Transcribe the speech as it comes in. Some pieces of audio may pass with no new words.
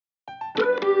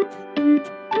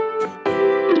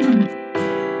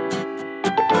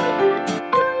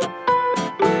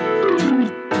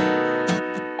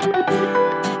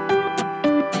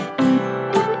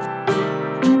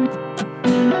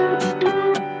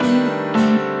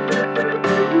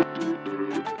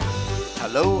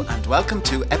welcome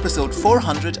to episode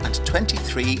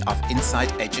 423 of Inside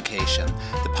Education,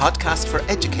 the podcast for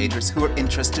educators who are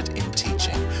interested in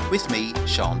teaching, with me,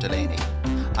 Sean Delaney.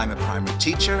 I'm a primary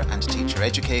teacher and teacher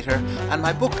educator, and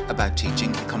my book about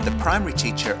teaching, Become the Primary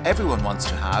Teacher Everyone Wants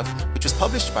to Have, which was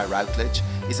published by Routledge,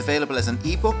 is available as an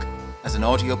ebook, as an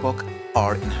audiobook,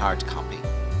 or in hard copy.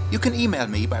 You can email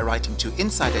me by writing to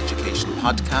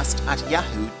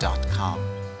insideeducationpodcast@yahoo.com.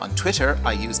 On Twitter,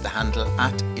 I use the handle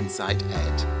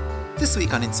 @InsideEd. This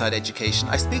week on Inside Education,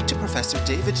 I speak to Professor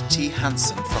David T.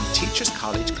 Hanson from Teachers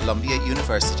College, Columbia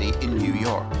University in New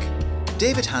York.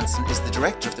 David Hanson is the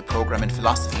Director of the Program in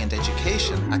Philosophy and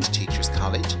Education at Teachers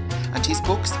College, and his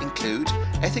books include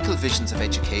Ethical Visions of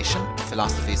Education,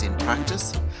 Philosophies in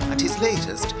Practice, and his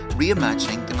latest,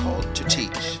 Reimagining the Call to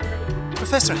Teach.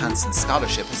 Professor Hanson's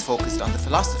scholarship has focused on the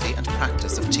philosophy and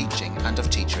practice of teaching and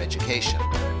of teacher education,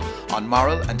 on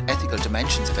moral and ethical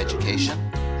dimensions of education,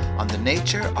 on the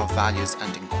nature of values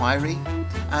and inquiry,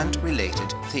 and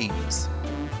related themes.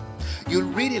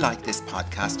 You'll really like this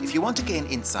podcast if you want to gain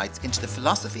insights into the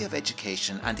philosophy of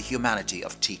education and the humanity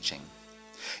of teaching.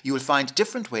 You will find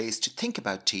different ways to think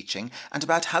about teaching and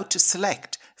about how to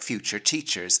select future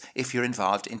teachers if you're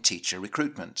involved in teacher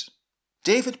recruitment.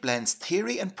 David blends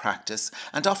theory and practice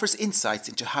and offers insights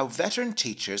into how veteran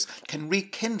teachers can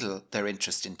rekindle their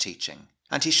interest in teaching.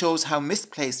 And he shows how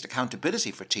misplaced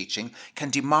accountability for teaching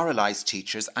can demoralise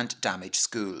teachers and damage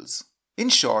schools. In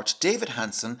short, David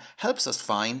Hanson helps us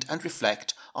find and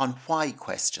reflect on why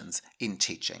questions in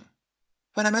teaching.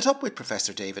 When I met up with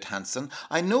Professor David Hanson,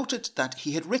 I noted that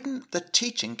he had written that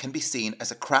teaching can be seen as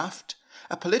a craft,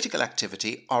 a political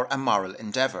activity, or a moral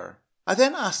endeavour. I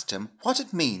then asked him what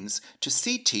it means to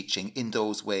see teaching in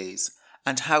those ways,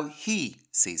 and how he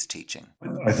sees teaching.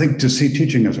 I think to see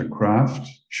teaching as a craft,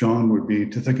 Sean, would be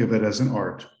to think of it as an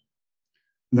art.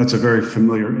 And that's a very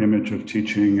familiar image of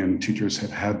teaching, and teachers have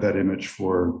had that image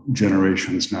for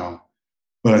generations now.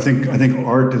 But I think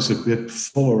art is a bit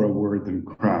fuller a word than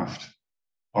craft.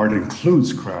 Art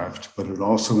includes craft, but it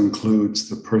also includes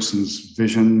the person's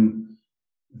vision,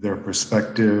 their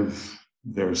perspective,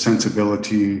 their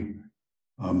sensibility,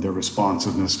 their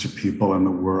responsiveness to people and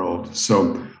the world.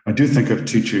 So I do think of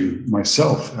teaching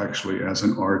myself actually as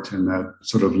an art in that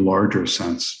sort of larger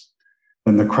sense.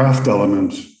 And the craft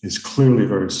element is clearly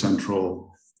very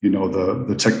central. You know,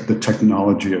 the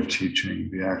technology of teaching,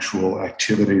 the actual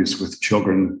activities with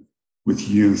children, with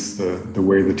youth, the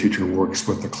way the teacher works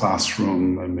with the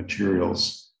classroom and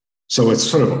materials. So it's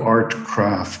sort of art,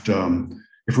 craft.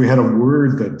 If we had a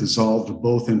word that dissolved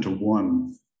both into one,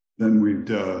 then we'd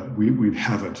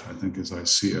have it, I think, as I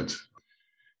see it.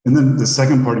 And then the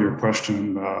second part of your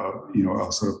question,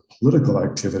 a sort of political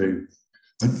activity.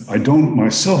 I don't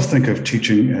myself think of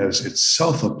teaching as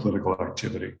itself a political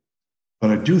activity,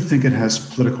 but I do think it has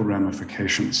political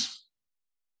ramifications.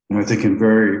 And I think in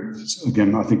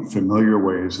familiar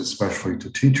ways, especially to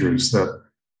teachers, that,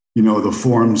 the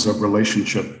forms of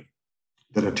relationship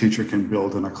that a teacher can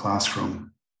build in a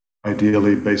classroom,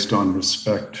 ideally based on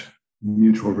respect,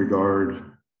 mutual regard,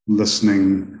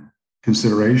 listening,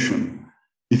 consideration.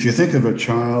 If you think of a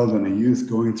child and a youth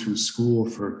going through school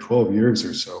for 12 years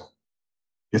or so,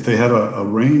 if they had a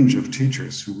range of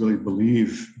teachers who really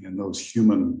believe in those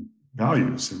human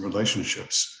values and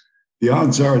relationships, the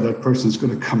odds are that person is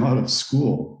going to come out of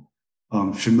school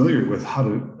familiar with how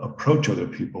to approach other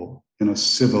people in a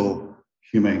civil,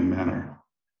 humane manner.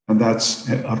 And that's,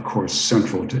 of course,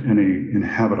 central to any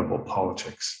inhabitable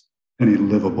politics. Any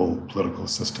livable political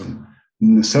system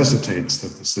necessitates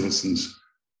that the citizens,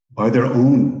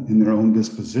 in their own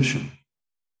disposition,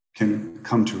 can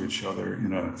come to each other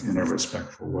in a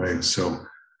respectful way. So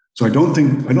I don't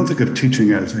think of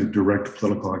teaching as a direct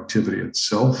political activity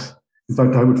itself. In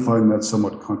fact, I would find that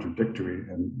somewhat contradictory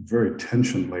and very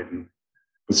tension-laden.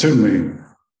 But certainly,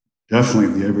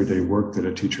 definitely, the everyday work that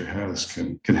a teacher has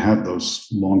can have those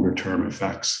longer-term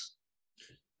effects.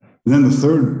 And then the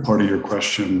third part of your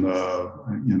question, a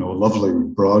lovely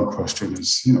broad question,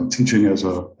 is teaching as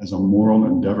a moral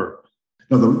endeavor.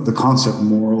 Now, the concept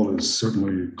moral is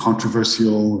certainly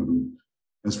controversial and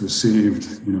has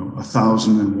received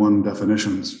 1,001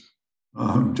 definitions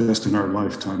just in our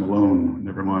lifetime alone.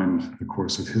 Never mind the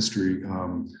course of history.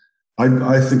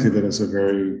 I think of it as a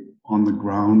very on the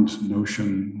ground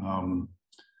notion.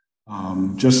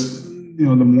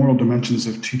 The moral dimensions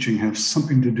of teaching have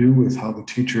something to do with how the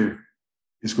teacher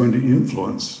is going to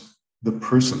influence the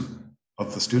person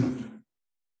of the student.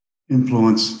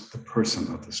 Influence the person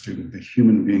of the student, the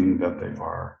human being that they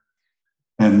are.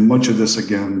 And much of this,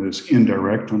 again, is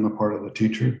indirect on the part of the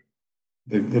teacher.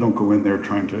 They don't go in there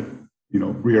trying to,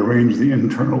 rearrange the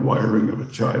internal wiring of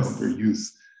a child or youth.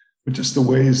 but just the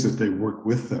ways that they work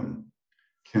with them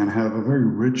can have a very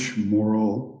rich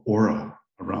moral aura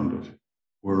around it,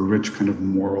 or a rich kind of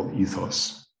moral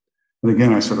ethos. And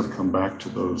again, I sort of come back to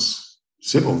those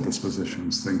civil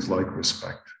dispositions, things like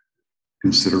respect,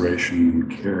 consideration,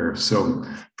 and care. So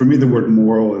for me, the word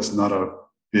moral is not a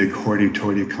big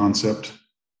hoity-toity concept.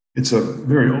 It's a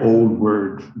very old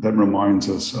word that reminds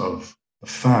us of the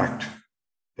fact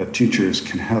that teachers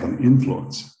can have an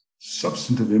influence,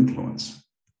 substantive influence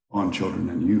on children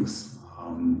and youth.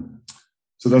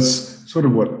 So that's sort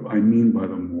of what I mean by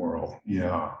the moral.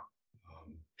 Yeah.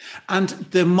 And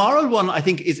the moral one, I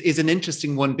think, is an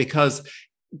interesting one, because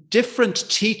different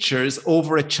teachers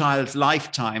over a child's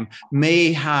lifetime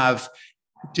may have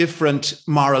different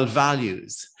moral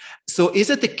values. So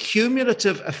is it the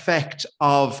cumulative effect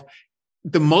of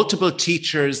the multiple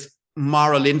teachers'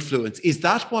 moral influence? Is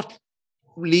that what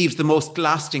leaves the most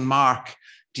lasting mark,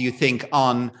 do you think,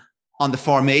 on the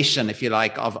formation, if you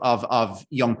like, of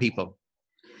young people?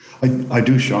 I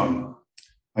do, Sean.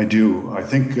 I do. I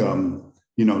think,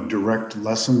 direct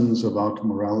lessons about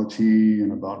morality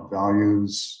and about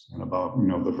values and about,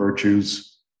 the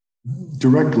virtues,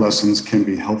 direct lessons can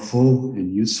be helpful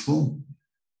and useful,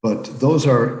 but those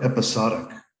are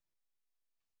episodic.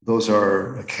 Those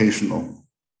are occasional.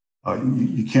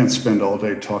 You can't spend all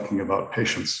day talking about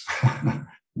patience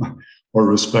or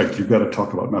respect. You've got to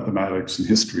talk about mathematics and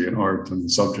history and art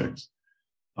and subjects.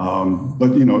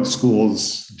 But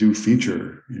schools do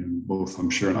feature in both, I'm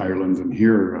sure, in Ireland and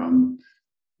here,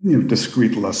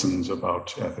 discrete lessons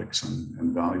about ethics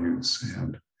and values.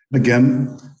 And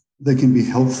again, they can be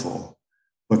helpful,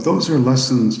 but those are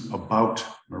lessons about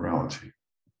morality.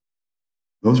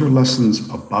 Those are lessons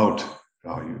about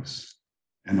values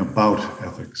and about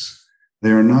ethics. They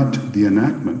are not the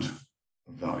enactment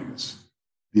of values,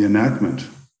 the enactment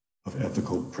of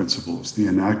ethical principles, the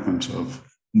enactment of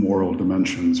moral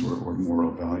dimensions or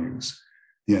moral values.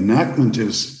 The enactment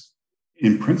is,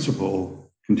 in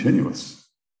principle, continuous.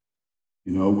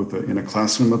 In a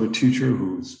classroom of a teacher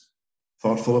who's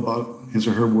thoughtful about his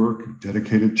or her work,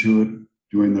 dedicated to it,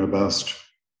 doing their best,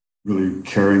 really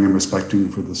caring and respecting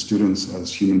for the students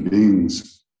as human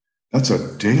beings. That's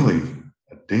a daily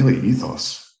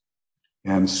ethos.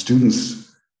 And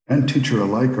students and teacher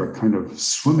alike are kind of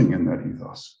swimming in that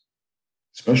ethos,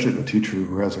 especially the teacher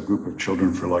who has a group of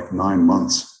children for like 9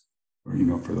 months, or,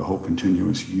 for the whole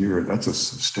continuous year. That's a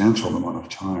substantial amount of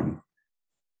time.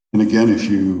 And again,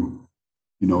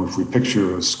 if we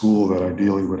picture a school that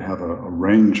ideally would have a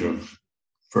range of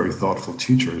very thoughtful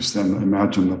teachers, then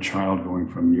imagine the child going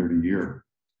from year to year.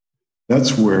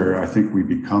 That's where I think we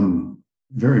become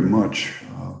very much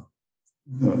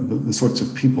the sorts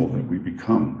of people that we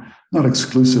become. Not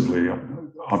exclusively.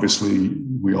 Obviously,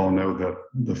 we all know that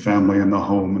the family and the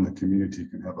home and the community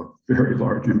can have a very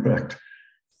large impact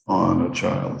on a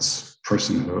child's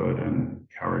personhood and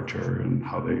character and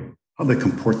how they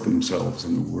comport themselves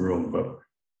in the world.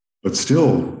 But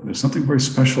still, there's something very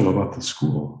special about the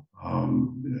school.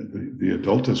 The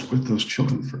adult is with those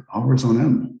children for hours on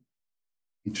end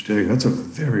each day. That's a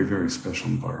very, very special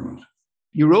environment.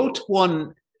 You wrote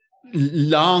one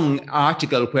long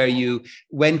article where you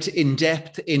went in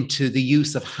depth into the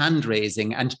use of hand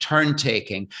raising and turn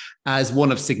taking as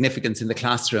one of significance in the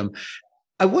classroom.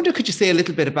 I wonder, could you say a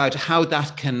little bit about how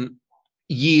that can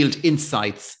yield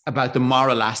insights about the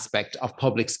moral aspect of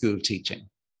public school teaching?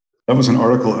 That was an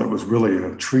article that was really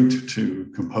a treat to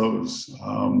compose.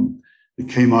 It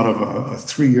came out of a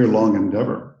 3-year-long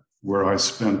endeavor where I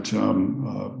spent,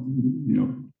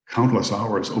 countless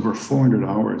hours, over 400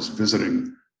 hours,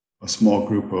 visiting a small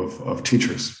group of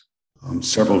teachers,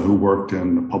 several who worked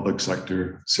in the public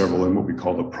sector, several in what we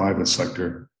call the private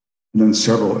sector, and then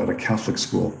several at a Catholic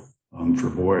school for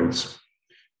boys.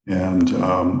 And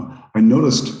I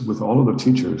noticed with all of the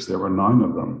teachers, there were 9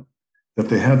 of them, that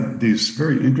they had these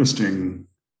very interesting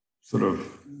sort of,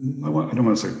 I don't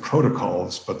want to say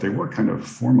protocols, but they were kind of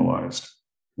formalized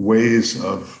ways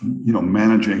of,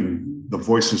 managing the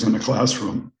voices in the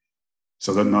classroom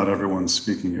so that not everyone's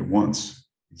speaking at once.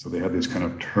 So they had these kind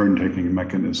of turn-taking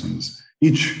mechanisms,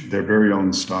 each their very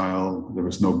own style. There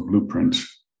was no blueprint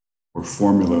or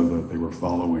formula that they were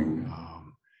following.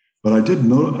 But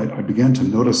I began to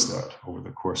notice that over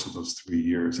the course of those 3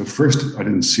 years. At first, I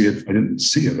didn't see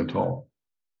it at all.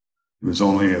 It was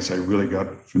only as I really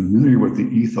got familiar with the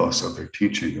ethos of their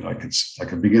teaching that I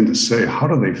could begin to say, how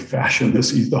do they fashion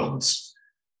this ethos?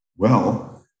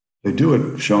 Well, they do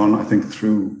it, Sean, I think,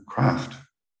 through craft.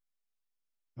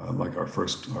 Like our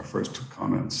first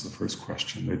comments, the first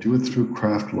question. They do it through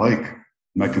craft-like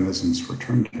mechanisms for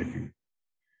turn-taking.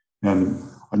 And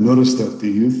I noticed that the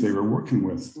youth they were working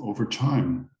with over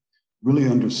time really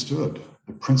understood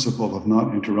the principle of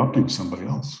not interrupting somebody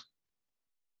else.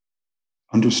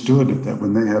 Understood that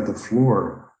when they had the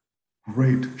floor,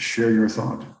 great, share your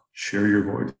thought, share your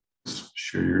voice,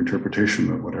 share your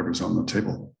interpretation of whatever's on the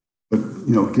table. But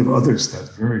give others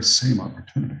that very same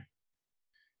opportunity.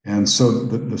 And so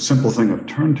the simple thing of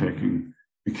turn taking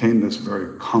became this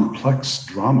very complex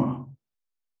drama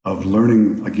of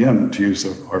learning, again, to use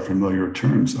our familiar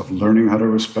terms, of learning how to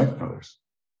respect others,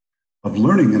 of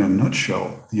learning in a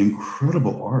nutshell the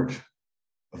incredible art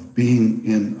of being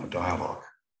in a dialogue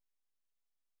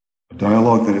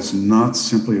that is not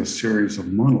simply a series of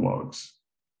monologues,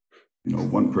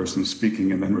 one person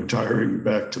speaking and then retiring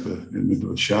back into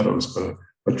the shadows, but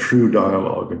a true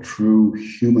dialogue, a true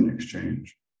human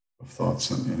exchange of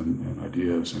thoughts and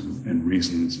ideas and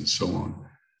reasons and so on.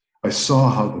 I saw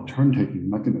how the turn-taking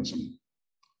mechanism,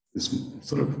 this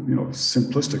sort of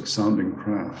simplistic sounding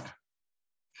craft,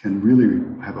 can really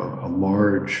have a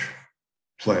large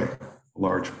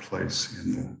place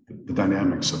in the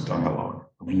dynamics of dialogue,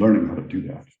 of learning how to do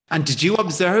that. And did you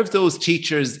observe those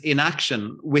teachers in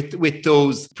action with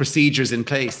those procedures in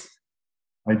place?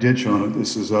 I did, Sean.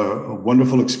 This is a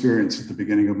wonderful experience at the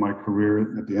beginning of my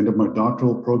career, at the end of my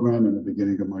doctoral program, and the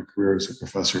beginning of my career as a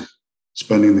professor,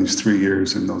 spending these 3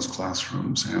 years in those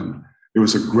classrooms. And it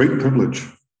was a great privilege,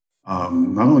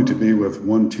 not only to be with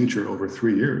one teacher over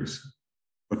 3 years,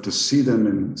 but to see them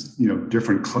in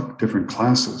different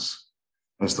classes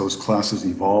as those classes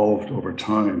evolved over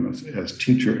time, as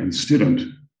teacher and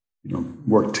student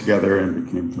worked together and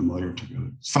became familiar together.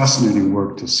 It's fascinating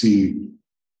work to see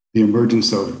the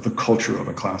emergence of the culture of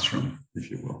a classroom, if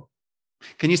you will.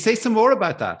 Can you say some more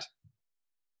about that?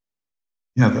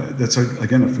 Yeah, that's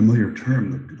again a familiar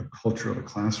term, the culture of a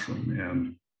classroom.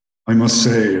 And I must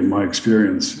say, in my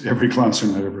experience, every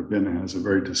classroom I've ever been in has a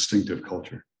very distinctive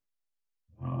culture.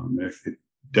 It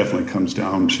definitely comes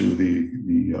down to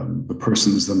the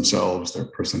persons themselves, their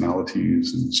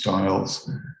personalities and styles.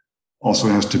 Also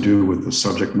has to do with the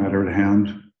subject matter at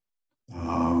hand.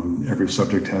 Every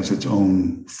subject has its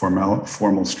own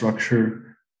formal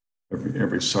structure.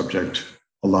 Every subject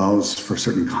allows for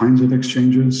certain kinds of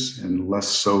exchanges and less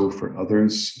so for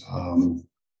others.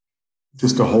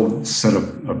 Just a whole set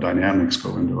of dynamics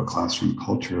go into a classroom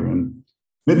culture. And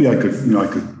maybe I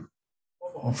could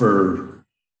offer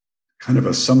kind of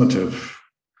a summative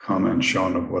comment,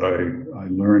 Sean, of what I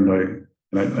learned.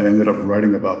 I ended up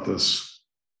writing about this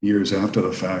years after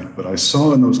the fact, but I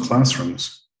saw in those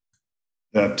classrooms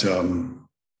that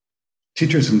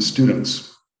teachers and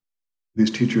students,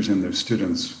 these teachers and their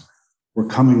students, were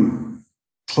coming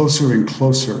closer and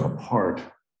closer apart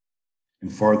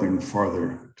and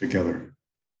farther together.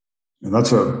 And that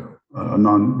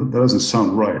doesn't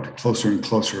sound right. Closer and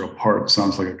closer apart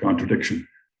sounds like a contradiction.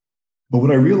 But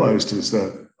what I realized is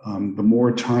that the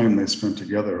more time they spent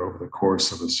together over the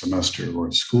course of a semester or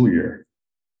a school year,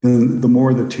 then the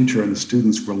more the teacher and the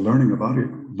students were learning about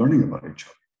each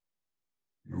other.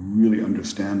 Really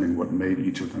understanding what made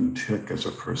each of them tick as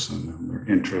a person, and their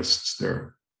interests,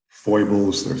 their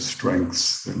foibles, their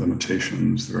strengths, their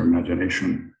limitations, their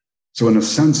imagination. So in a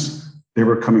sense, they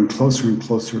were coming closer and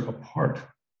closer apart,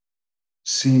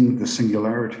 seeing the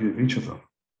singularity of each of them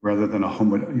rather than a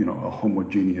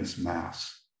homogeneous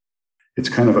mass. It's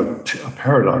kind of a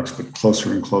paradox, but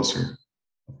closer and closer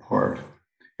apart.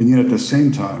 And yet at the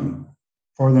same time,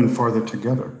 farther and farther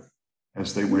together,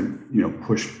 as they went,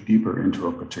 pushed deeper into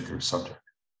a particular subject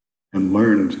and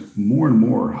learned more and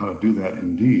more how to do that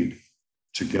indeed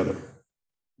together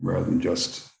rather than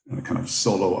just kind of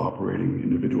solo operating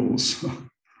individuals.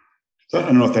 So I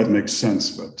don't know if that makes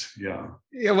sense, but yeah.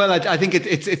 Yeah, well, I think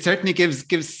it certainly gives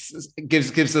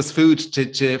us food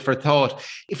for thought.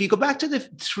 If you go back to the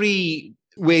 3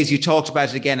 ways you talked about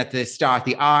it again at the start,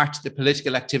 the art, the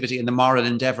political activity, and the moral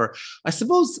endeavor, I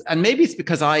suppose, and maybe it's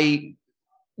because I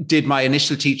did my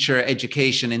initial teacher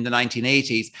education in the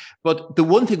 1980s. But the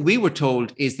one thing we were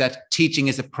told is that teaching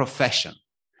is a profession.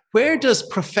 Where does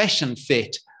profession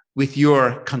fit with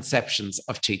your conceptions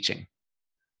of teaching?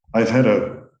 I've had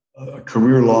a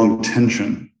career-long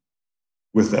tension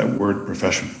with that word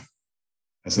profession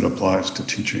as it applies to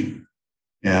teaching.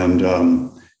 And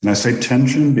I say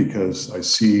tension because I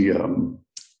see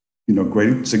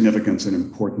great significance and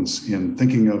importance in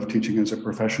thinking of teaching as a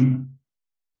profession.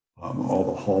 All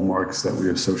the hallmarks that we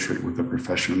associate with the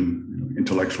profession,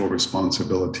 intellectual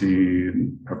responsibility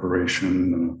and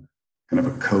preparation, kind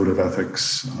of a code of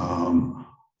ethics,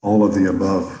 all of the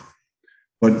above.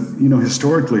 But,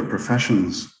 historically,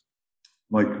 professions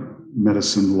like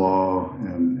medicine, law,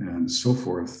 and so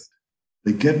forth,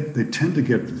 they tend to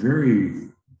get very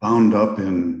bound up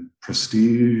in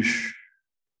prestige,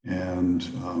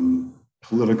 and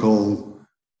political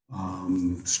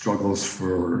struggles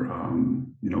for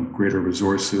greater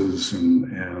resources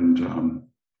and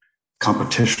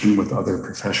competition with other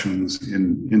professions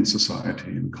in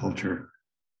society and culture.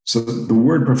 So the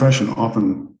word profession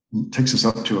often takes us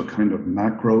up to a kind of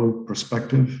macro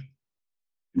perspective,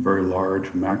 very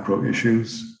large macro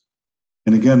issues.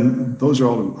 And again, those are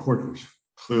all important.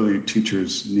 Clearly,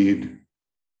 teachers need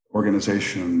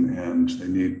organization and they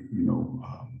need,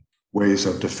 ways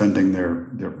of defending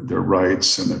their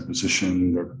rights and their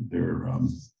position, their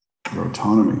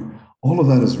autonomy. All of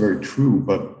that is very true,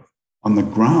 but on the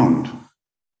ground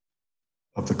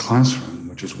of the classroom,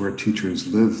 which is where teachers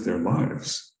live their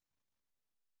lives,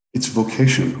 it's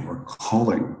vocation or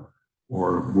calling,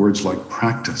 or words like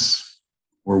practice,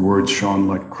 or words, Sean,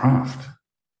 like craft.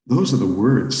 Those are the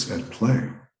words at play.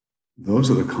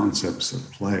 Those are the concepts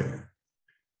at play.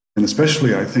 And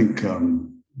especially, I think,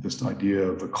 this idea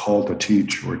of a call to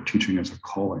teach or teaching as a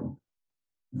calling,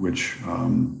 which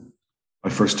I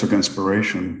first took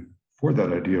inspiration for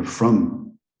that idea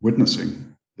from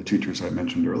witnessing the teachers I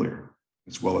mentioned earlier,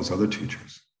 as well as other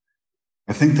teachers.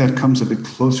 I think that comes a bit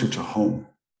closer to home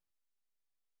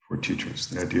for teachers,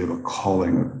 the idea of a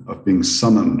calling, of being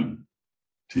summoned,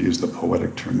 to use the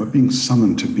poetic term, of being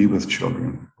summoned to be with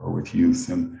children or with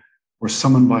youth, or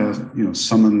summoned by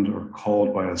summoned or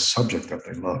called by a subject that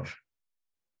they love.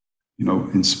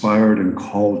 Inspired and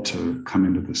called to come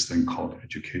into this thing called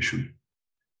education.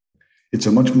 It's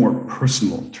a much more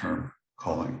personal term,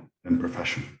 calling, than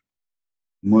profession.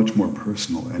 Much more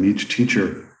personal. And each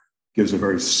teacher gives a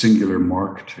very singular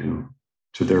mark to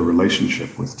their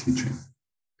relationship with teaching.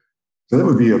 So that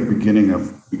would be a beginning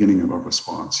of a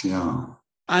response, yeah.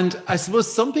 And I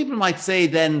suppose some people might say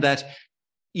then that,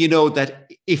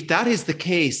 that if that is the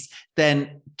case,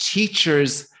 then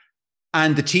teachers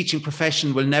and the teaching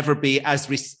profession will never be as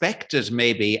respected,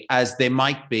 maybe, as they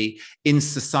might be in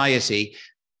society.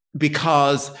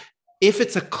 Because if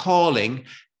it's a calling,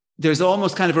 there's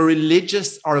almost kind of a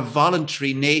religious or a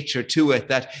voluntary nature to it,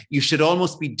 that you should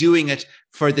almost be doing it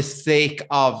for the sake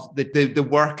of the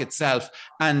work itself.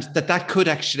 And that could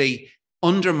actually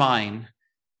undermine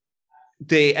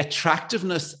the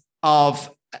attractiveness of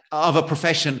a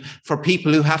profession for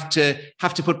people who have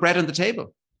to put bread on the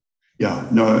table. Yeah,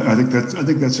 no, I think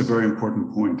that's a very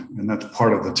important point, and that's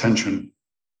part of the tension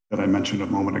that I mentioned a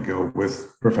moment ago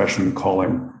with profession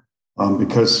calling,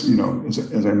 because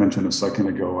as I mentioned a second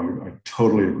ago, I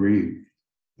totally agree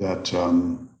that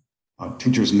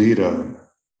teachers need a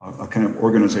kind of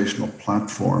organizational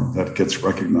platform that gets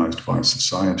recognized by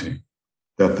society,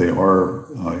 that they are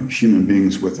human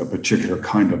beings with a particular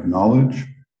kind of knowledge,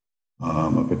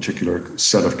 a particular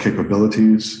set of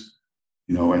capabilities.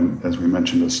 And as we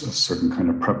mentioned, a certain kind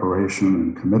of preparation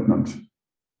and commitment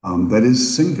that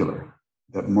is singular,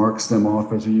 that marks them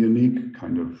off as a unique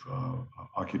kind of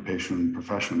occupation,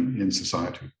 profession in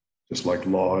society, just like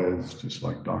law is, just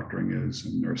like doctoring is,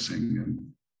 and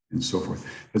nursing and so forth.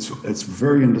 It's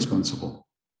very indispensable.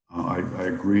 I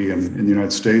agree. And in the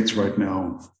United States right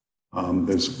now,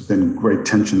 there's been great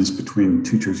tensions between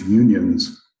teachers'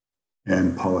 unions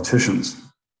and politicians.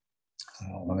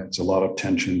 It's a lot of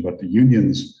tension, but the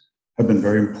unions have been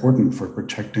very important for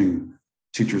protecting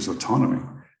teachers' autonomy,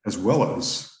 as well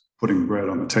as putting bread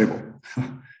on the table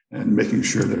and making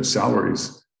sure their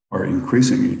salaries are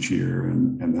increasing each year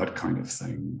and that kind of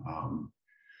thing.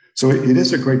 So it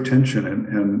is a great tension,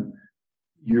 and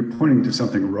you're pointing to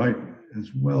something right as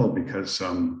well, because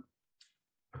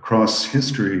across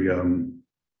history,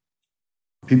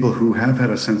 people who have had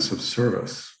a sense of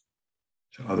service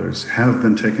to others have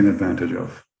been taken advantage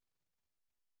of.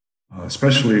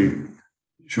 Especially,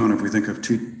 Sean, if we think of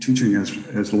teaching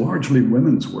as largely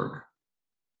women's work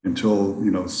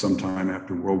until sometime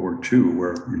after World War II,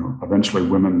 where eventually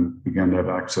women began to have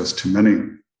access to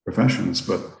many professions.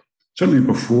 But certainly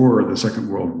before the Second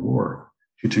World War,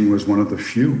 teaching was one of the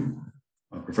few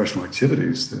professional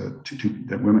activities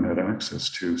that women had access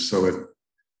to. So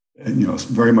it's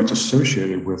very much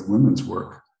associated with women's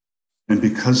work. And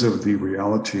because of the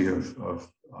reality of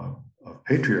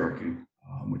patriarchy,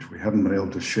 which we haven't been able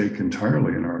to shake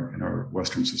entirely in our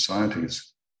Western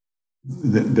societies,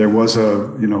 there was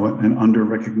an under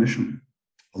recognition,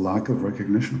 a lack of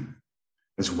recognition,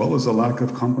 as well as a lack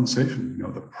of compensation.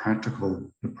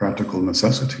 The practical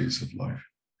necessities of life,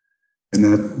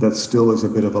 and that still is a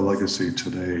bit of a legacy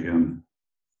today. And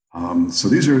so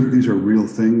these are real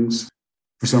things.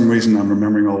 For some reason, I'm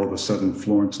remembering all of a sudden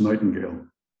Florence Nightingale,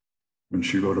 when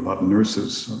she wrote about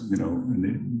nurses, in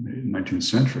the 19th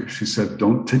century. She said,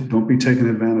 don't be taken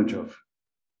advantage of.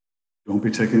 Don't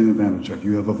be taken advantage of.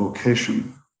 You have a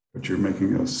vocation but you're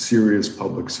making a serious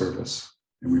public service,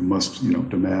 and we must,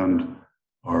 demand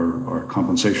our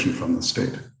compensation from the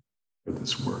state for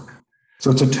this work.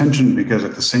 So it's a tension because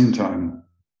at the same time,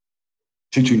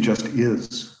 teaching just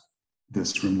is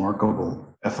this remarkable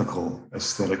ethical,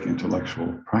 aesthetic,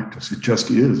 intellectual practice. It just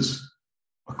is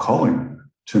a calling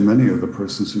to many of the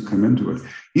persons who come into it,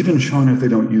 even, Sean, if they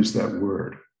don't use that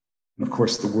word. And of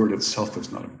course, the word itself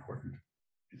is not important.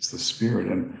 It's the spirit.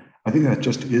 And I think that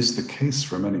just is the case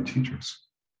for many teachers.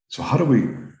 So how do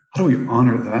we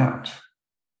honor that,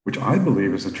 which I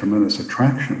believe is a tremendous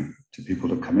attraction to people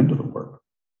to come into the work?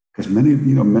 Because many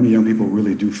young people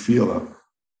really do feel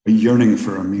a yearning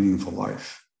for a meaningful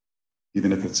life,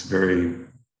 even if it's very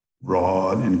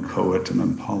raw and inchoate and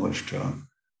unpolished.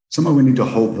 Somehow we need to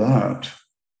hold that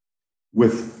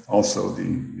with also the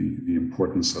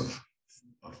importance of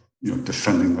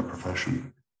defending the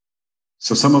profession.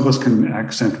 So some of us can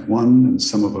accent one and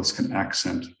some of us can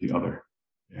accent the other.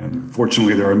 And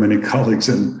fortunately, there are many colleagues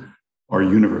in our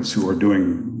universe who are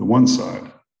doing the one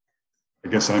side. I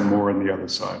guess I'm more on the other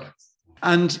side.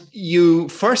 And you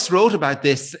first wrote about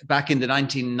this back in the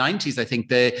 1990s, I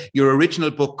think, your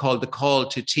original book called The Call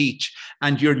to Teach,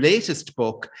 and your latest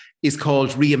book is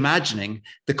called Reimagining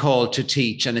the Call to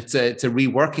Teach, and it's a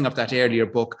reworking of that earlier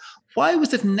book. Why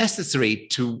was it necessary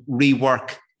to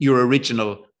rework your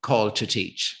original Call to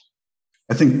Teach?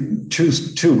 I think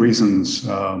two reasons.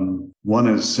 One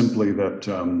is simply that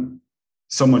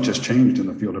so much has changed in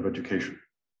the field of education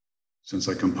since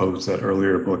I composed that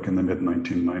earlier book in the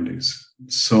mid-1990s.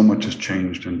 So much has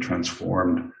changed and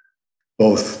transformed,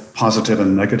 both positive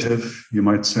and negative, you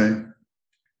might say.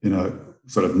 In a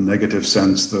sort of negative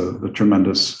sense, the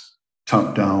tremendous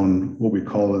top-down, what we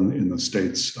call in the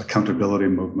States, accountability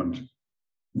movement,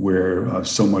 where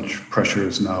so much pressure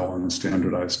is now on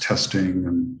standardized testing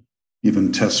and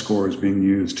even test scores being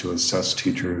used to assess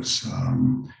teachers.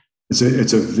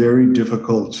 It's a very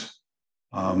difficult,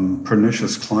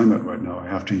 pernicious climate right now. I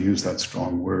have to use that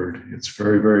strong word. It's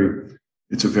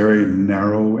a very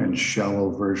narrow and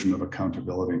shallow version of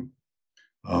accountability.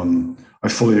 I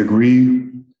fully agree,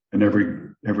 and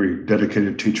every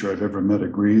dedicated teacher I've ever met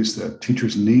agrees that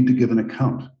teachers need to give an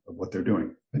account of what they're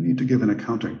doing. They need to give an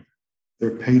accounting.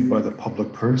 They're paid by the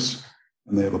public purse,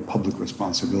 and they have a public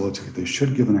responsibility. They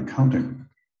should give an accounting.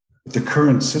 But the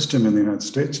current system in the United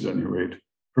States, at any rate,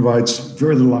 provides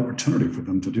very little opportunity for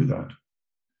them to do that,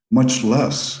 much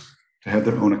less to have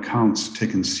their own accounts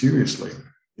taken seriously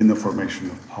in the formation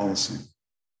of policy.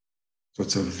 So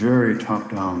it's a very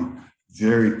top-down,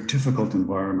 very difficult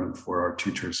environment for our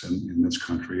teachers in this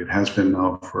country. It has been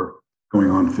now for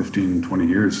going on 15, 20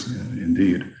 years,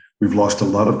 indeed. We've lost a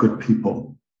lot of good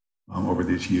people over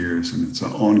these years, and it's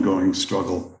an ongoing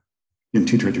struggle in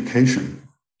teacher education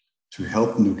to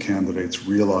help new candidates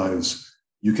realize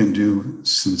you can do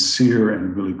sincere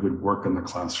and really good work in the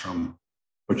classroom,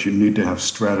 but you need to have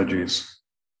strategies,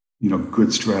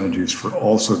 good strategies for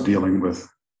also dealing with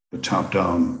the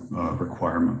top-down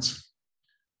requirements.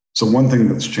 So one thing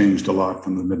that's changed a lot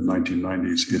from the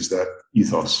mid-1990s is that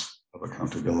ethos of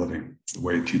accountability, the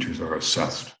way teachers are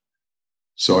assessed.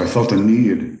 So I felt a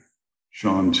need,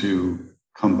 Sean, to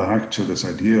come back to this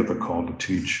idea of the call to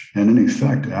teach and in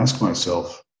effect ask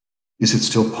myself, is it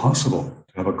still possible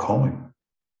to have a calling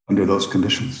under those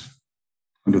conditions,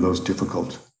 under those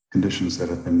difficult conditions that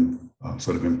have been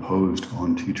sort of imposed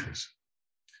on teachers?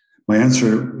 My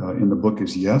answer in the book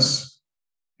is yes.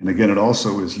 And again, it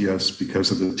also is yes because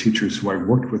of the teachers who I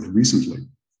worked with recently.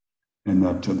 And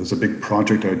that there's a big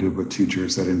project I did with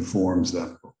teachers that informs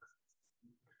that book.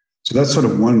 So that's sort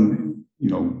of one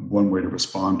way to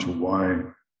respond to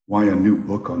why a new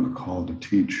book on the call to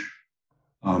teach.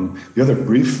 The other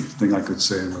brief thing I could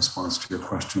say in response to your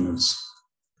question is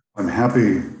I'm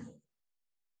happy,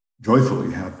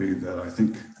 joyfully happy, that I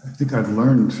think I've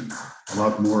learned a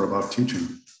lot more about teaching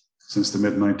since the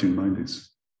mid-1990s.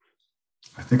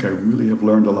 I think I really have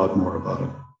learned a lot more about it,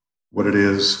 what it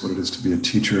is to be a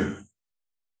teacher,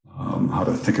 how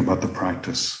to think about the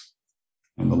practice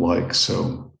and the like.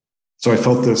 So I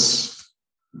felt this,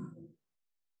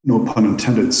 no pun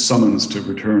intended, summons to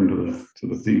return to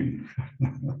the theme.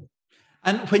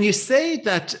 And when you say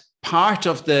that part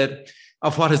of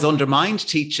what has undermined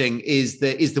teaching is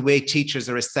the way teachers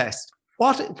are assessed,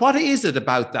 what is it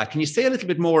about that? Can you say a little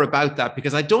bit more about that?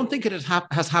 Because I don't think it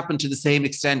has happened to the same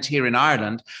extent here in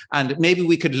Ireland, and maybe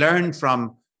we could learn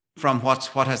from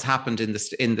what has happened in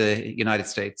the United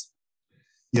States.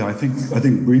 Yeah, I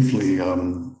think briefly,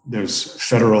 there's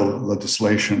federal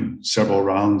legislation, several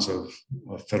rounds of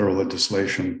federal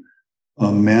legislation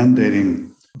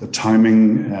mandating the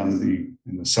timing and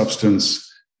the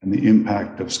substance and the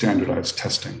impact of standardized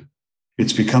testing.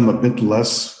 It's become a bit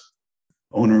less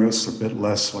onerous, a bit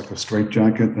less like a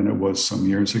straitjacket than it was some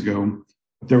years ago.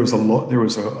 But there was a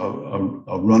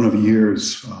run of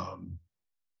years,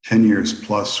 10 years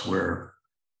plus, where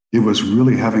it was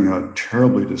really having a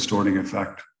terribly distorting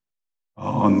effect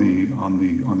on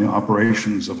the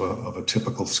operations of a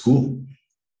typical school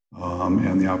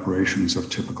and the operations of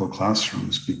typical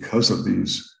classrooms because of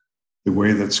the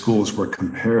way that schools were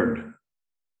compared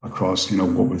across,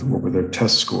 what were their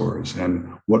test scores and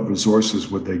what resources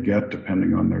would they get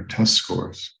depending on their test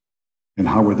scores, and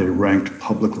how were they ranked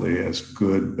publicly as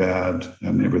good, bad,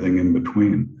 and everything in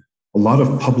between. A lot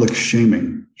of public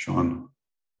shaming, Sean,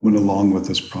 went along with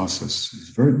this process. It's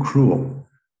very cruel,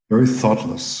 very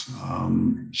thoughtless.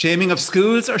 Shaming of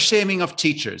schools or shaming of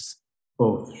teachers?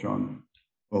 Both, Sean,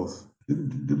 both.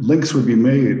 The links would be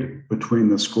made between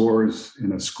the scores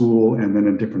in a school and then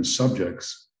in different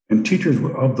subjects. And teachers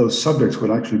of those subjects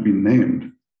would actually be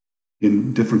named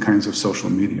in different kinds of social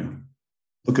media.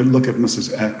 Look at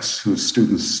Mrs. X, whose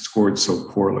students scored so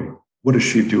poorly. What is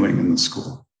she doing in the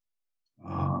school?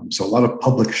 So a lot of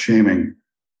public shaming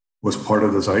was part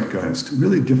of the zeitgeist.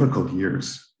 Really difficult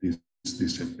years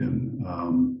these have been.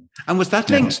 And was that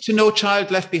linked to No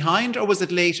Child Left Behind, or was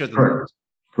it later than that?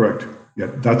 Correct. Yeah,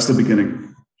 that's the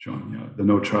beginning, John. Yeah, the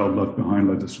No Child Left Behind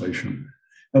legislation.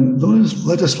 And those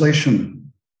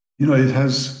legislation, it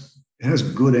has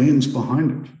good aims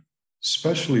behind it,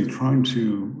 especially trying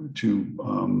to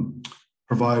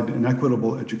provide an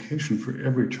equitable education for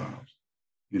every child.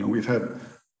 We've had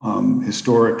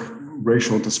historic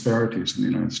racial disparities in the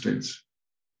United States.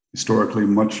 Historically,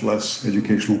 much less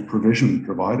educational provision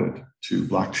provided to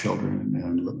Black children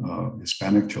and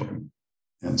Hispanic children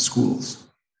and schools.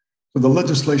 So the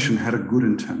legislation had a good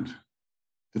intent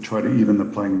to try to even the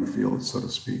playing field, so to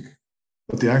speak.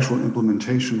 But the actual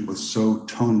implementation was so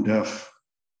tone deaf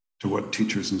to what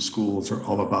teachers and schools are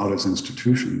all about as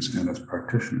institutions and as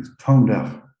practitioners. Tone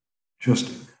deaf,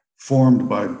 just formed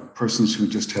by persons who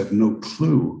just had no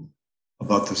clue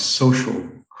about the social,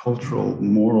 cultural,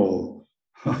 moral,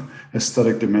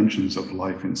 aesthetic dimensions of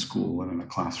life in school and in a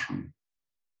classroom.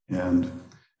 And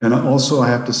also, I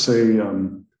have to say,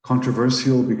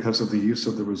 controversial because of the use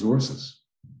of the resources.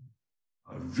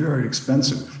 Very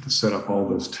expensive to set up all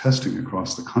this testing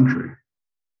across the country.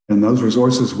 And those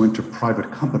resources went to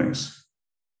private companies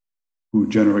who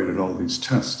generated all these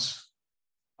tests.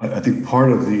 I think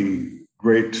part of the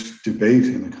great debate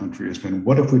in the country has been,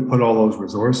 what if we put all those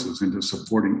resources into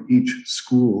supporting each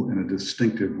school in a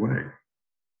distinctive way,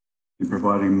 in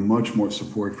providing much more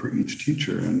support for each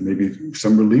teacher and maybe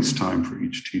some release time for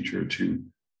each teacher to,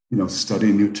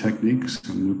 study new techniques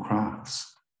and new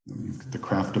crafts, the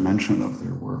craft dimension of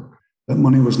their work. That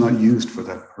money was not used for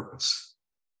that purpose.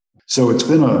 So it's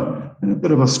been a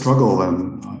bit of a struggle,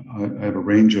 and I have a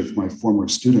range of my former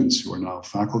students who are now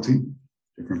faculty,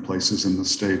 different places in the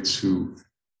States, who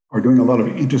are doing a lot of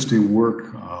interesting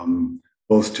work,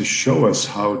 both to show us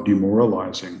how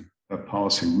demoralizing that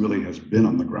policy really has been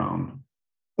on the ground,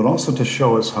 but also to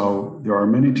show us how there are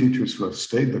many teachers who have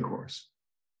stayed the course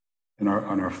and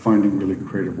are finding really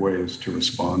creative ways to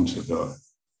respond to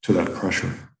that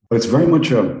pressure. But it's very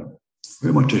much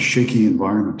a shaky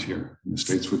environment here in the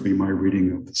States, would be my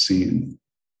reading of the scene,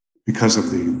 because of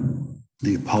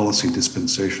the policy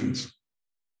dispensations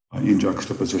in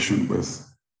juxtaposition with,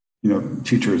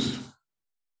 teachers'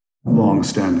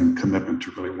 long-standing commitment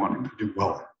to really wanting to do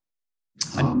well.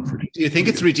 Do you think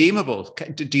it's redeemable?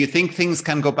 Do you think things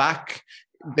can go back,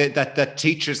 that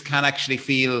teachers can actually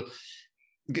feel,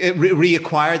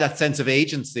 reacquire that sense of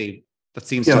agency that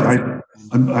seems to...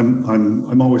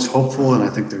 I'm always hopeful, and I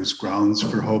think there's grounds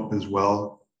for hope as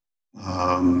well.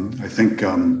 I think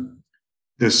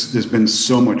there's been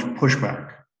so much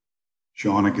pushback,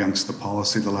 Sean, against the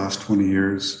policy the last 20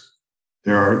 years.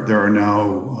 There are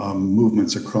now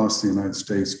movements across the United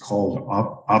States called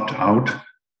opt-out,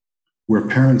 where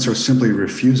parents are simply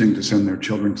refusing to send their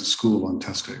children to school on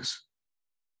test days.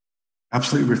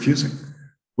 Absolutely refusing,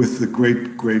 with the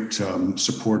great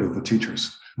support of the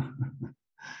teachers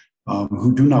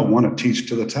who do not want to teach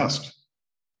to the test.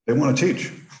 They want to teach.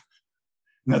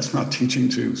 And that's not teaching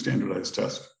to standardized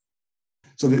tests.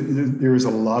 So there is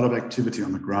a lot of activity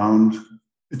on the ground.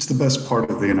 It's the best part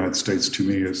of the United States to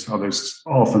me, is how there's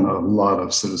often a lot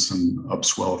of citizen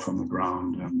upswell from the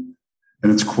ground.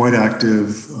 And it's quite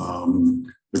active.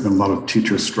 There's been a lot of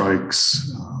teacher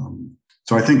strikes.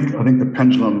 So I think the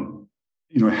pendulum,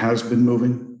 has been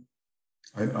moving.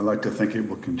 I like to think it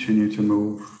will continue to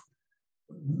move.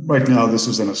 Right now, this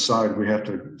is an aside. We have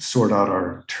to sort out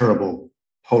our terrible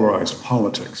polarized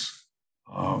politics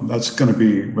That's going to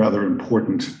be rather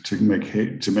important to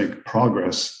make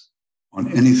progress on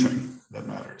anything that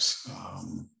matters.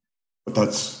 But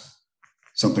that's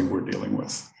something we're dealing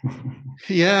with.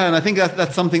 Yeah, and I think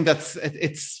that's something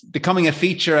it's becoming a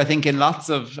feature, I think, in lots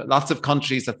of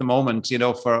countries at the moment,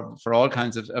 for all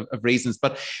kinds of reasons.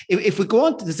 But if we go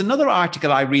on, there's another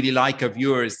article I really like of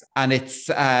yours, and it's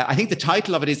I think the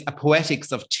title of it is "A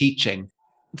Poetics of Teaching."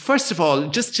 First of all,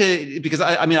 because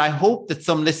I hope that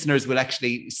some listeners will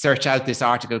actually search out this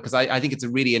article, because I think it's a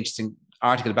really interesting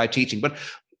article about teaching. But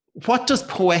what does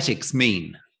poetics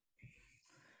mean?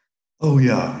 Oh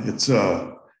yeah, it's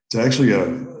actually a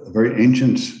very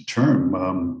ancient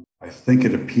term. I think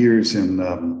it appears in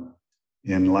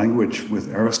language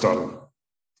with Aristotle,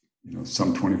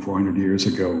 some 2,400 years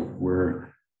ago,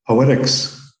 where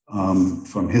poetics,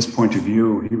 from his point of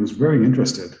view, he was very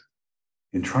interested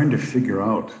in trying to figure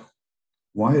out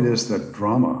why it is that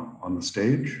drama on the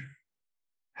stage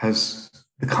has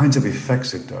the kinds of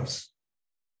effects it does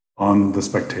on the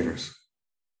spectators.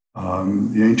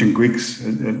 The ancient Greeks,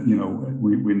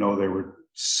 we know they were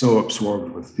so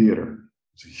absorbed with theater.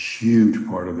 It's a huge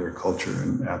part of their culture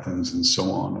in Athens and so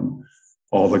on. And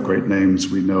all the great names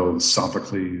we know,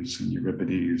 Sophocles and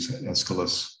Euripides,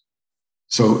 Aeschylus.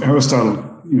 So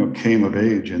Aristotle, came of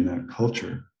age in that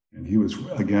culture. And he was,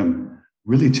 again,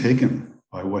 really taken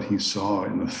by what he saw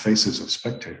in the faces of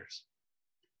spectators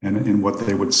and in what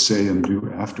they would say and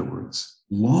do afterwards,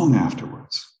 long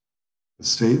afterwards.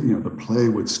 The play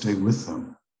would stay with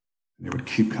them. They would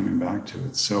keep coming back to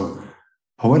it. So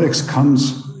poetics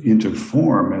comes into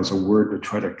form as a word to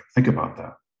try to think about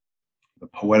that. The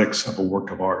poetics of a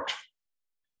work of art,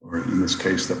 or in this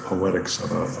case, the poetics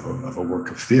of a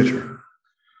work of theater.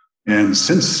 And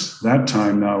since that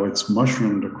time now, it's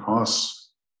mushroomed across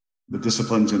the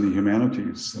disciplines in the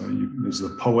humanities. There's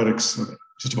the poetics of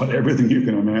just about everything you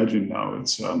can imagine now.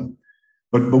 It's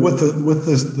but with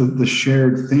the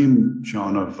shared theme,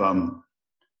 John, of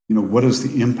what is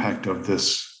the impact of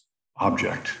this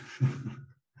object?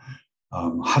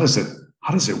 How does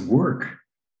it work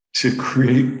to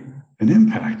create an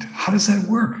impact? How does that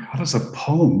work? How does a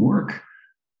poem work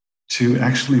to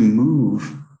actually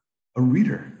move a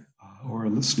reader or a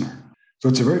listener? So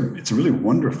it's a really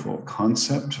wonderful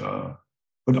concept,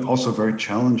 but also very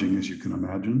challenging, as you can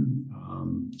imagine.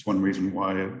 It's one reason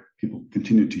why people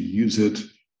continue to use it,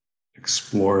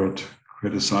 explore it,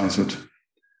 criticize it.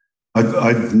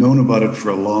 I've known about it for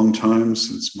a long time,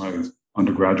 since my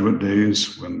undergraduate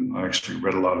days, when I actually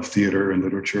read a lot of theater and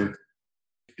literature.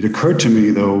 It occurred to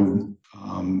me, though,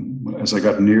 as I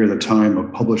got near the time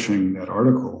of publishing that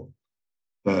article,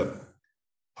 that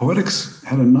poetics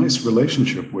had a nice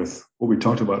relationship with what we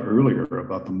talked about earlier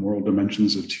about the moral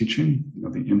dimensions of teaching,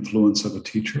 the influence of a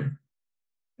teacher.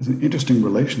 There's an interesting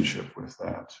relationship with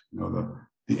that,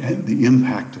 the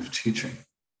impact of teaching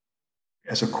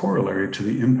as a corollary to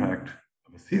the impact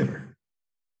of a theater,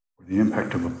 or the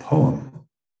impact of a poem,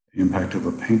 the impact of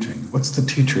a painting. What's the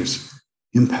teacher's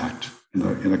impact in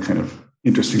a kind of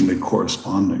interestingly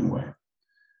corresponding way?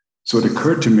 So it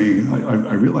occurred to me,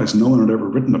 I realized no one had ever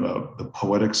written about the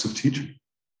poetics of teaching.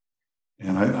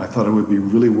 And I thought it would be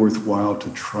really worthwhile to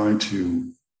try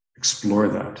to explore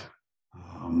that.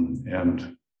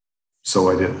 And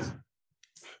so I did.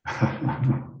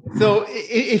 So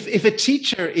if a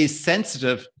teacher is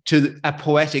sensitive to a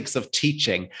poetics of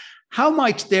teaching, how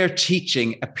might their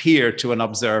teaching appear to an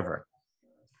observer?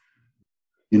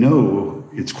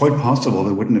 It's quite possible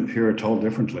it wouldn't appear at all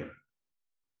differently.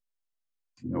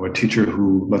 A teacher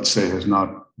who, let's say, has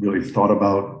not really thought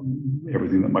about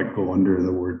everything that might go under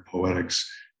the word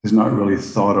poetics, has not really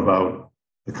thought about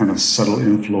the kind of subtle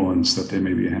influence that they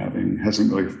may be having,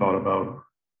 hasn't really thought about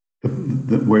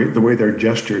the way their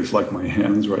gestures, like my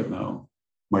hands right now,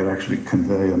 might actually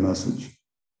convey a message.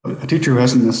 A teacher who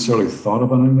hasn't necessarily thought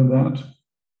about any of that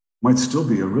might still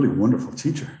be a really wonderful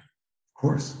teacher, of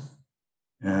course.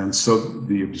 And so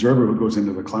the observer who goes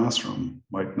into the classroom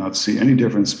might not see any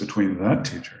difference between that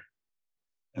teacher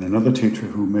and another teacher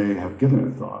who may have given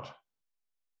it thought.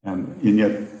 And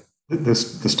yet the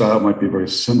style might be very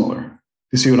similar.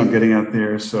 You see what I'm getting at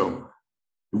there? So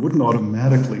it wouldn't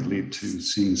automatically lead to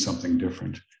seeing something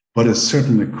different, but it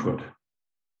certainly could.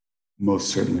 Most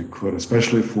certainly could,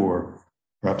 especially for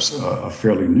perhaps a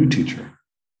fairly new teacher,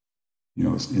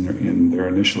 in their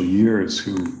initial years,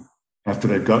 who, after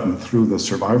they've gotten through the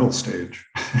survival stage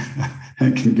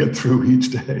and can get through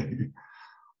each day,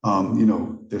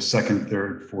 their second,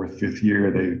 third, fourth, fifth year,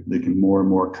 they can more and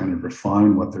more kind of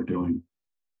refine what they're doing.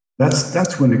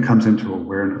 That's when it comes into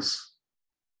awareness.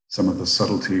 some of the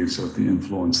subtleties of the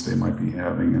influence they might be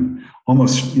having. And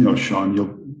almost, Sean,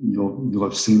 you'll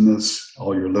have seen this,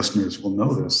 all your listeners will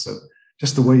know this, that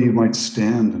just the way you might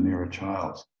stand near a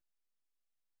child,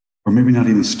 or maybe not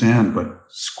even stand, but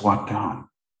squat down.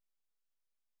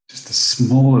 Just the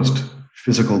smallest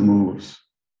physical moves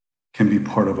can be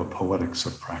part of a poetics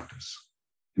of practice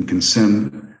and can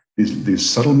send these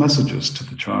subtle messages to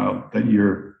the child that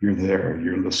you're there,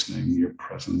 you're listening, you're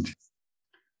present.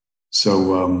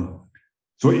 So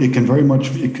it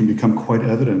can become quite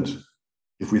evident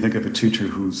if we think of a teacher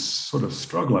who's sort of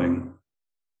struggling,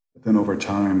 but then over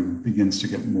time begins to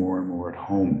get more and more at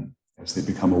home as they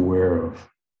become aware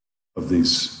of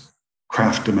these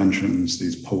craft dimensions,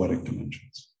 these poetic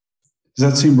dimensions. Does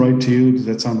that seem right to you? Does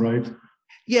that sound right?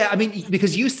 Yeah, I mean,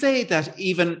 because you say that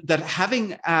even that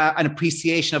having an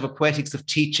appreciation of a poetics of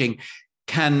teaching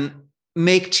can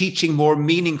make teaching more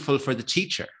meaningful for the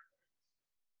teacher.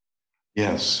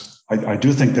 Yes, I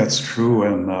do think that's true,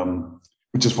 and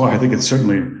which is why I think it's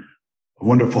certainly a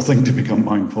wonderful thing to become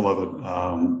mindful of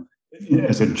it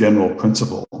as a general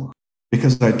principle,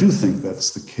 because I do think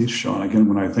that's the case, Sean. Again,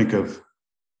 when I think of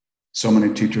so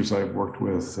many teachers I've worked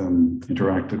with and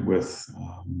interacted with,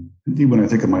 indeed when I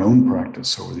think of my own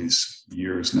practice over these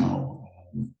years now,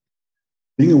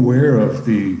 being aware of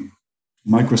the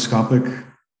microscopic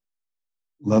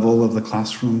level of the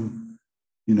classroom,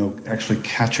 actually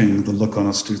catching the look on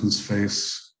a student's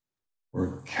face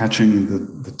or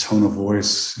catching the tone of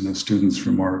voice in a student's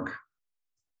remark,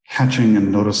 catching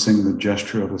and noticing the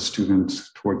gesture of a student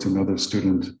towards another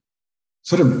student,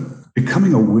 sort of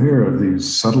becoming aware of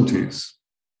these subtleties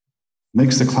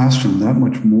makes the classroom that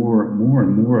much more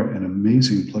and more an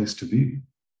amazing place to be.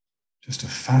 Just a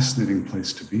fascinating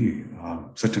place to be,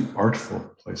 such an artful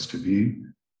place to be,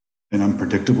 an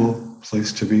unpredictable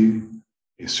place to be,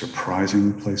 a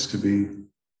surprising place to be,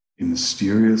 a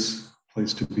mysterious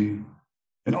place to be.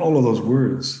 And all of those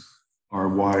words are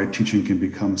why teaching can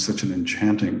become such an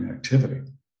enchanting activity.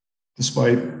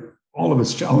 Despite all of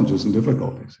its challenges and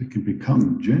difficulties, it can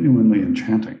become genuinely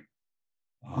enchanting.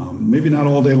 Maybe not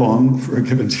all day long for a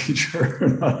given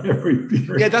teacher, not every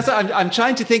period. Yeah, that's what I'm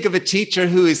trying to think of a teacher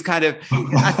who is kind of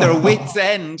at their wits'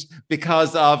 end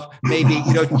because of maybe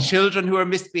children who are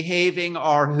misbehaving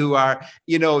or who are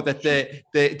that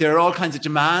there are all kinds of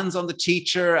demands on the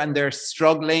teacher and they're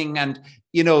struggling, and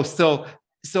so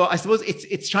I suppose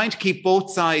it's trying to keep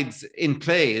both sides in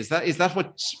play. Is that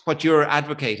what you're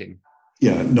advocating?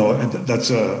 Yeah, no, I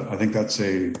think that's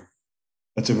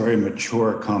a very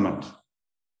mature comment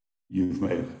you've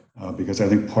made, because I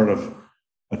think part of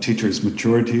a teacher's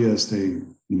maturity as they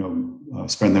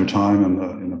spend their time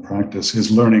in the practice is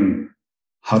learning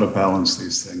how to balance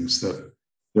these things. That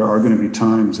there are going to be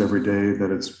times every day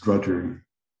that it's drudgery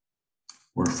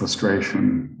or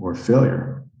frustration or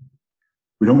failure.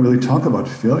 We don't really talk about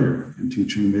failure in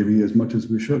teaching maybe as much as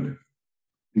we should,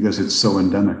 because it's so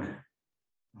endemic.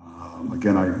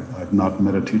 Again, I've not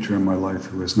met a teacher in my life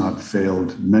who has not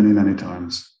failed many, many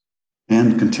times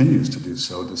and continues to do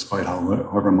so despite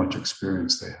however much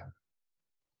experience they have.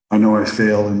 I know I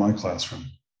fail in my classroom.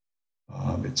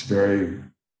 It's very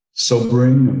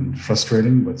sobering and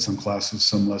frustrating, but some classes,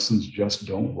 some lessons just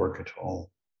don't work at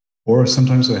all. Or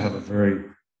sometimes I have a very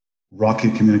rocky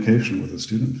communication with a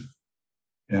student,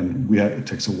 and it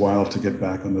takes a while to get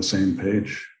back on the same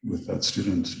page with that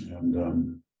student.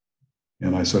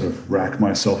 And I sort of rack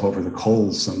myself over the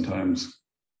coals sometimes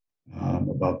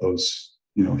about those,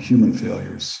 human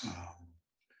failures.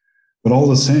 But all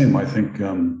the same, I think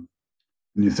when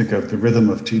you think of the rhythm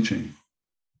of teaching,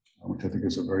 which I think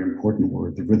is a very important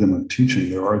word, the rhythm of teaching,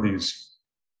 there are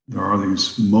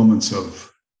these moments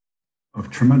of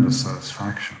tremendous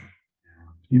satisfaction,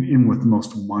 even with the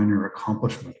most minor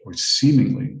accomplishment or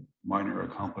seemingly minor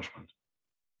accomplishment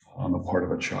on the part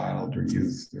of a child or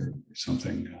youth or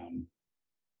something.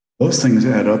 Those things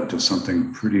add up to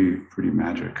something pretty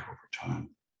magic over time.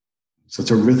 So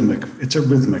it's a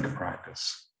rhythmic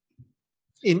practice.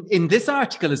 In this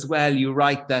article as well, you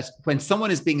write that when someone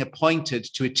is being appointed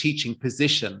to a teaching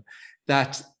position,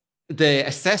 that the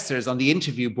assessors on the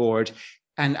interview board,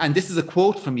 and this is a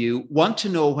quote from you, want to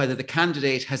know whether the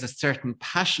candidate has a certain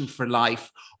passion for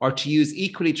life, or to use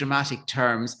equally dramatic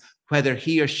terms, whether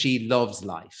he or she loves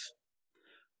life.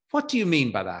 What do you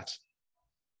mean by that?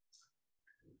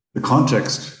 The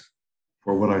context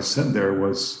for what I said there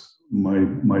was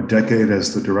my decade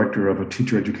as the director of a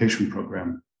teacher education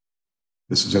program.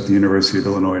 This was at the University of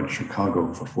Illinois at Chicago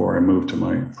before I moved to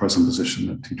my present position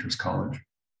at Teachers College.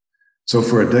 So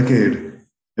for a decade,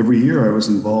 every year I was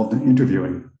involved in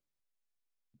interviewing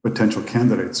potential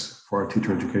candidates for our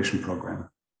teacher education program.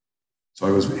 So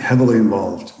I was heavily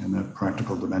involved in that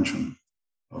practical dimension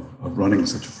of running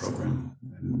such a program,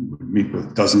 and would meet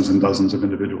with dozens and dozens of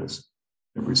individuals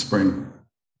every spring.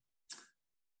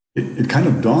 It kind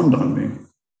of dawned on me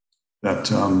that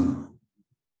some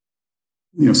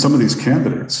of these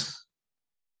candidates,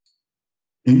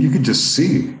 you could just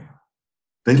see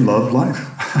they love life.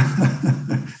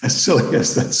 As silly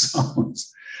as that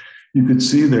sounds, you could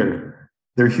see they're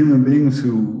human beings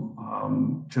who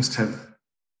just have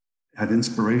had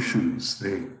inspirations,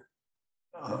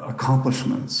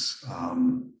 accomplishments,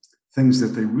 things that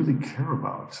they really care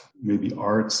about, maybe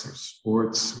arts or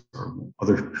sports or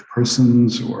other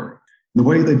persons, or the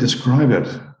way they describe it.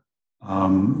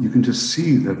 You can just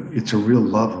see that it's a real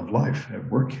love of life at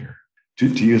work here. To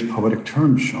use poetic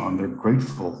terms, Sean, they're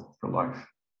grateful for life.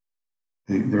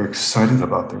 They're excited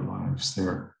about their lives.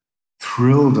 They're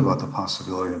thrilled about the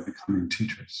possibility of becoming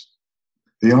teachers.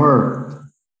 They are,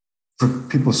 for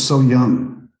people so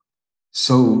young,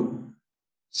 so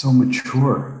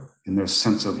mature in their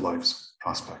sense of life's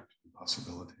prospect and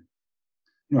possibility.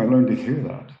 I learned to hear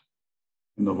that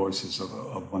in the voices of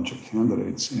a bunch of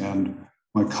candidates. And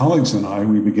my colleagues and I,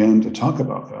 we began to talk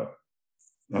about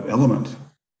that element.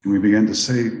 And we began to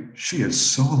say, she is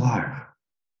so alive.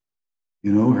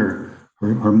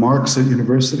 Her marks at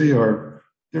university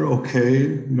they're okay,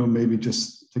 maybe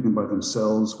just thinking by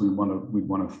themselves. We want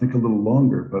to think a little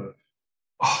longer, but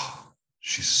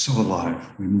she's so alive.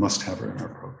 We must have her in our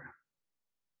program.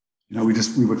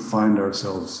 We would find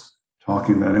ourselves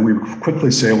talking that, and we would quickly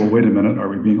say, well, wait a minute, are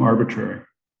we being arbitrary?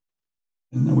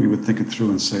 And then we would think it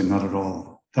through and say, not at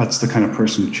all. That's the kind of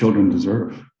person children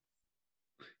deserve.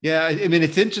 Yeah, I mean,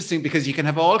 it's interesting because you can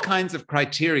have all kinds of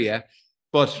criteria,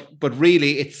 but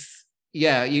really it's,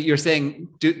 you're saying,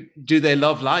 do they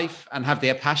love life and have they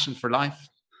a passion for life?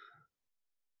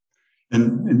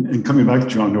 And coming back,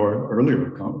 John, to our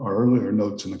earlier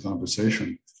notes in the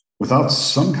conversation, without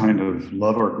some kind of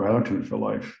love or gratitude for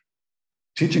life,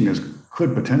 teaching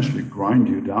could potentially grind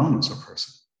you down as a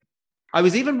person. I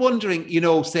was even wondering,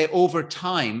 say over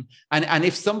time, and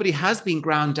if somebody has been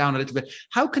ground down a little bit,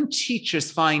 how can teachers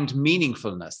find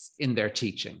meaningfulness in their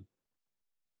teaching?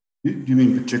 Do you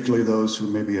mean particularly those who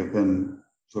maybe have been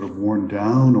sort of worn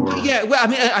down, or? Yeah, well, I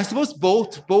mean, I suppose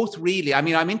both really. I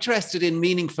mean, I'm interested in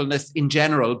meaningfulness in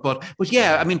general, but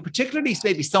yeah, I mean, particularly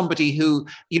maybe somebody who,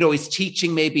 is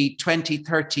teaching maybe 20,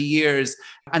 30 years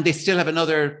and they still have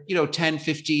another, 10,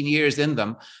 15 years in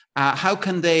them. How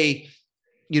can they,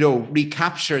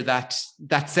 recapture that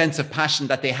sense of passion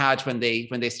that they had when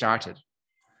they started?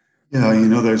 Yeah,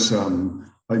 there's,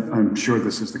 I'm sure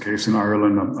this is the case in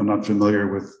Ireland. I'm not familiar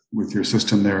with your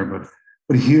system there, but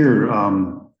here,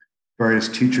 various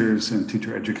teachers and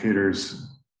teacher educators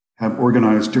have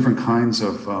organized different kinds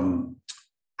of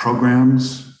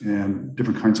programs and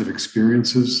different kinds of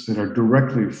experiences that are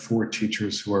directly for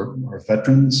teachers who are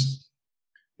veterans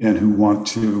and who want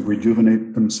to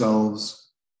rejuvenate themselves,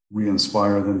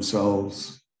 re-inspire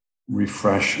themselves,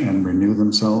 refresh and renew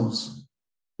themselves.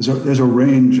 There's a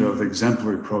range of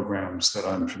exemplary programs that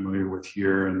I'm familiar with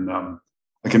here. And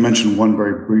I can mention one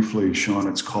very briefly, Sean.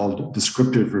 It's called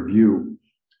Descriptive Review,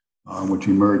 which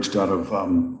emerged out of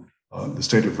the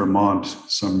state of Vermont,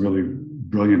 some really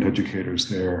brilliant educators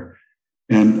there.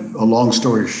 And a long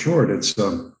story short, it's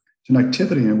an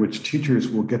activity in which teachers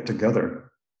will get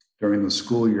together during the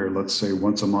school year, let's say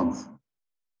once a month,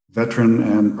 veteran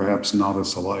and perhaps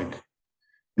novice alike.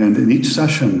 And in each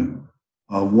session,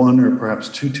 one or perhaps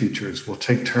two teachers will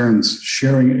take turns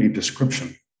sharing a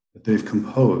description that they've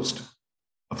composed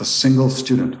of a single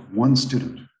student, one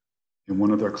student in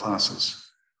one of their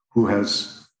classes who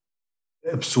has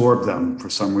absorbed them for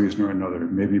some reason or another,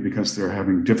 maybe because they're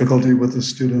having difficulty with the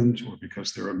student or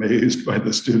because they're amazed by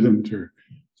the student or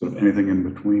sort of anything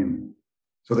in between.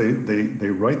 So they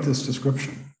write this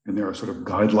description, and there are sort of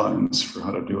guidelines for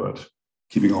how to do it,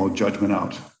 keeping all judgment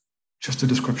out, just a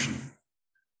description.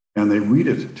 And they read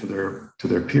it to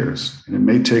their peers. And it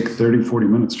may take 30, 40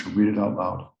 minutes to read it out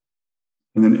loud.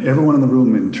 And then everyone in the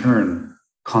room in turn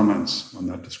comments on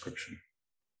that description.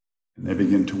 And they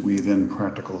begin to weave in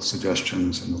practical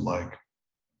suggestions and the like.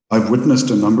 I've witnessed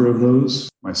a number of those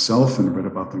myself and read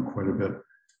about them quite a bit.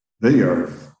 They are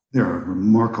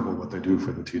remarkable what they do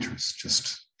for the teachers.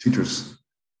 Just teachers,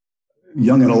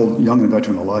 young and old, young and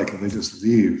veteran alike, they just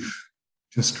leave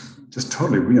just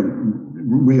totally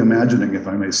reimagining, if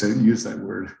I may use that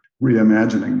word,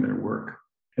 reimagining their work.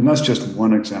 And that's just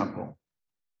one example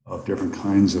of different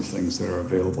kinds of things that are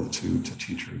available to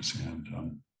teachers.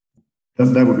 And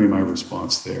that would be my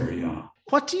response there, yeah.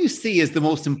 What do you see as the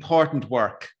most important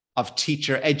work of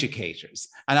teacher educators?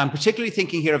 And I'm particularly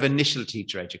thinking here of initial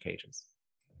teacher educators.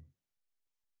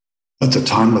 That's a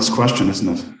timeless question,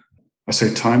 isn't it? I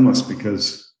say timeless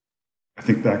because I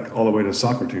think back all the way to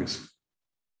Socrates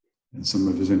and some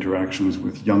of his interactions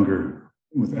with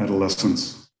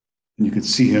adolescents. And you could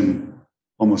see him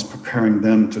almost preparing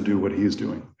them to do what he's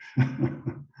doing.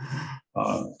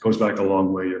 Goes back a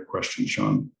long way, your question,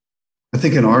 Sean. I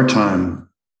think in our time,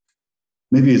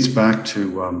 maybe it's back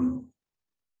to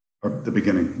the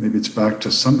beginning. Maybe it's back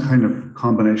to some kind of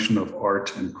combination of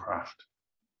art and craft.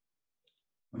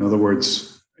 In other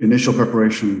words, initial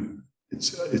preparation,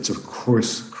 it's of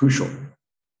course crucial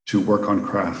to work on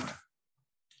craft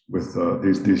with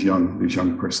these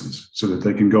young persons so that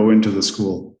they can go into the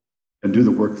school and do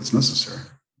the work that's necessary.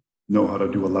 Know how to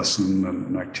do a lesson and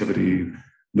an activity,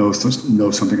 know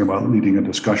something about leading a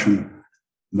discussion,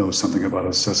 know something about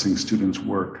assessing students'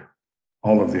 work,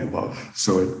 all of the above.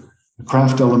 So the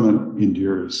craft element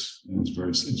endures and is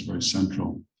very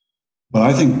central. But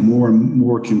I think more and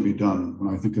more can be done.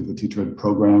 When I think of the teacher ed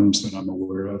programs that I'm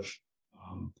aware of,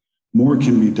 more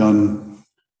can be done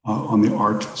on the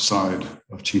art side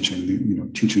of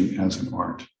teaching, teaching as an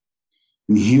art.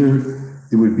 And here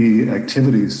it would be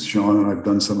activities, Sean, and I've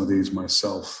done some of these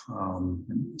myself,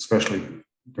 especially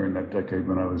during that decade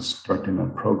when I was directing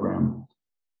that program,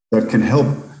 that can help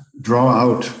draw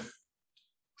out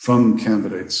from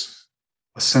candidates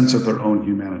a sense of their own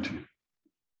humanity.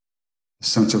 A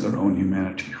sense of their own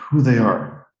humanity, who they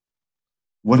are.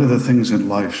 What are the things in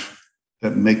life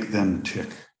that make them tick?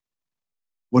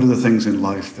 What are the things in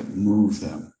life that move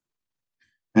them?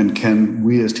 And can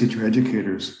we as teacher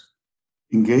educators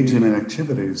engage in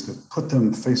activities that put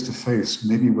them face to face,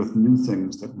 maybe with new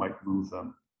things that might move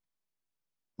them?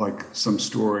 Like some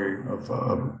story of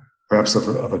perhaps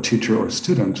of a teacher or a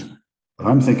student, but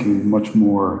I'm thinking much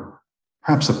more,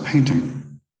 perhaps a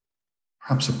painting,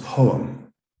 perhaps a poem,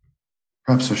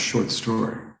 perhaps a short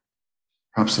story,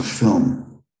 perhaps a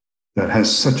film that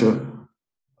has such a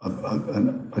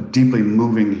deeply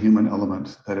moving human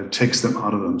element that it takes them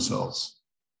out of themselves.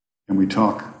 And we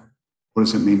talk, what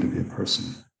does it mean to be a person?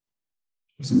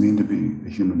 What does it mean to be a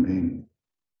human being?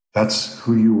 That's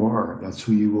who you are. That's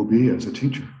who you will be as a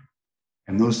teacher.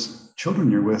 And those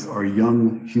children you're with are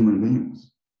young human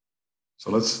beings.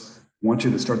 So want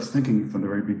you to start thinking from the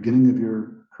very beginning of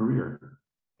your career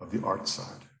of the art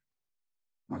side,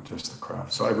 not just the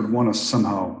craft. So I would want to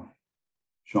somehow,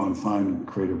 Sean, find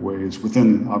creative ways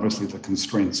within obviously the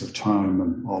constraints of time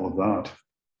and all of that,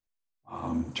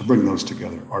 to bring those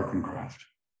together, art and craft.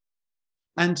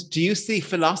 And do you see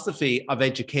philosophy of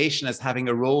education as having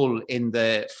a role in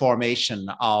the formation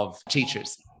of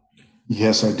teachers?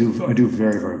 Yes, I do. I do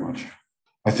very, very much.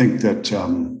 I think that,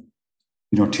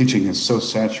 teaching is so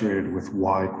saturated with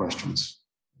why questions.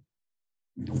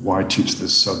 Why teach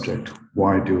this subject?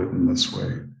 Why do it in this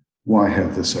way? Why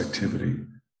have this activity?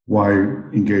 Why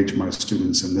engage my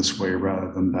students in this way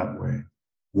rather than that way?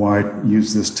 Why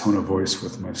use this tone of voice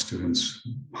with my students?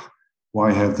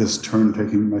 Why have this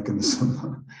turn-taking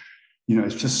mechanism?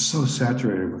 It's just so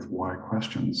saturated with why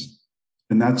questions.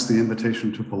 And that's the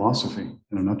invitation to philosophy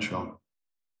in a nutshell.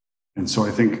 And so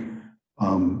I think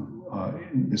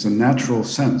there's a natural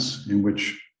sense in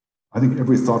which I think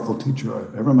every thoughtful teacher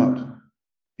I've ever met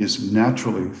is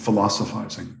naturally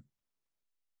philosophizing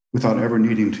without ever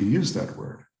needing to use that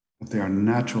word, but they are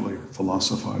naturally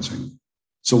philosophizing.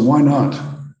 So why not,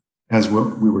 as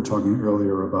we were talking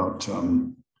earlier about,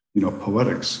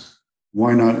 poetics,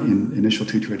 why not in initial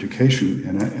teacher education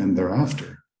and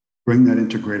thereafter, bring that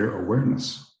into greater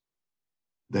awareness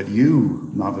that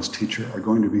you, novice teacher, are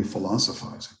going to be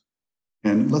philosophizing.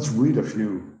 And let's read a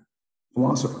few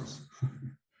philosophers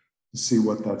to see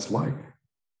what that's like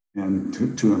and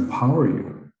to empower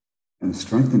you and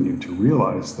strengthen you to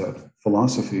realize that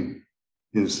philosophy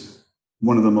is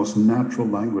one of the most natural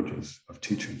languages of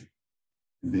teaching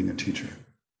and being a teacher.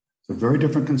 It's a very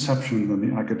different conception than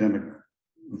the academic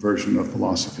version of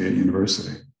philosophy at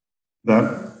university.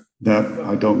 I'm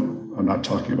not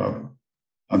talking about.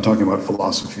 I'm talking about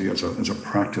philosophy as a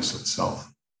practice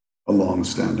itself, a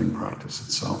long-standing practice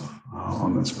itself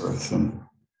on this earth.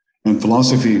 And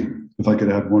philosophy, if I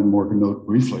could add one more note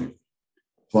briefly,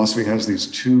 philosophy has these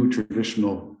two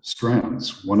traditional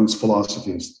strands. One is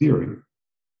philosophy as theory,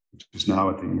 which is now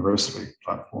at the university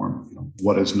platform.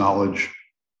 What is knowledge?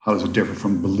 How does it differ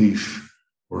from belief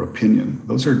or opinion?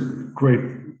 Those are great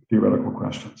theoretical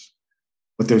questions.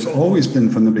 But there's always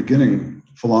been, from the beginning,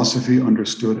 philosophy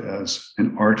understood as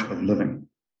an art of living,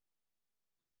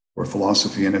 or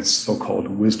philosophy in its so-called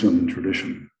wisdom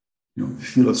tradition,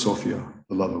 philosophia,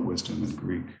 the love of wisdom in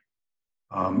Greek.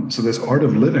 So this art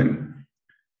of living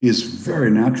is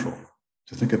very natural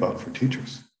to think about for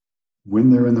teachers.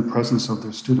 when they're in the presence of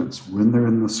their students, when they're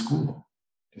in the school.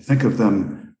 To think of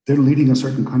them, they're leading a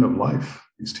certain kind of life,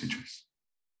 these teachers.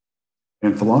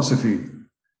 And philosophy,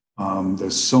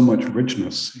 there's so much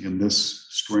richness in this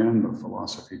strand of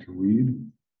philosophy to read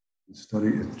and study.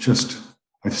 It just,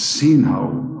 I've seen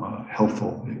how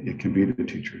helpful it can be to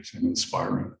teachers and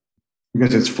inspiring,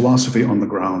 because it's philosophy on the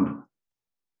ground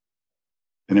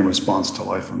and in response to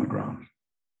life on the ground.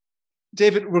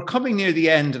 David, we're coming near the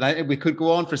end, and we could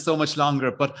go on for so much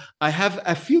longer, but I have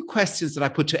a few questions that I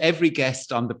put to every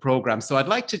guest on the program. So I'd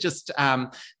like to just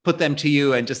put them to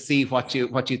you and just see what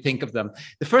you think of them.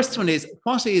 The first one is,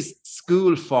 what is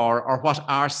school for, or what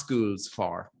are schools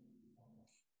for?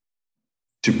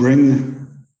 To bring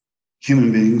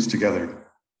human beings together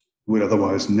who would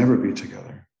otherwise never be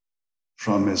together,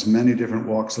 from as many different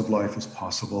walks of life as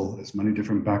possible, as many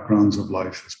different backgrounds of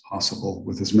life as possible,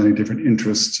 with as many different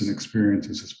interests and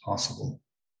experiences as possible,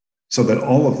 so that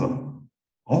all of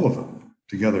them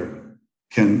together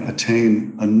can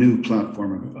attain a new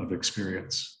platform of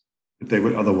experience that they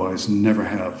would otherwise never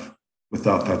have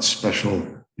without that special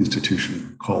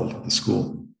institution called the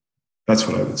school. That's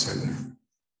what I would say there.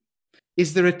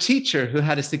 Is there a teacher who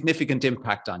had a significant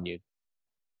impact on you?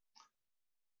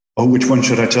 Oh, which one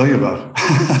should I tell you about?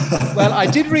 Well, I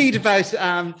did read about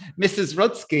Mrs.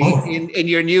 Rutsky in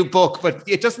your new book, but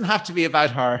it doesn't have to be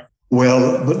about her.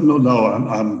 Well, but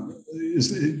no.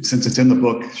 Since it's in the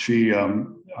book,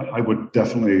 I would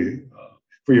definitely,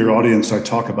 for your audience, I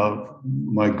talk about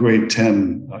my grade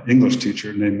 10 English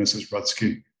teacher named Mrs.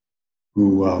 Rutsky,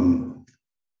 who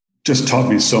just taught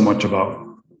me so much about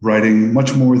writing,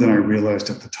 much more than I realized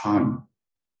at the time.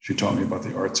 She taught me about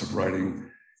the arts of writing.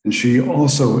 And she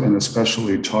also and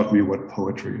especially taught me what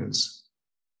poetry is.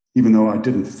 Even though I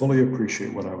didn't fully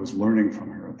appreciate what I was learning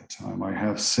from her at the time, I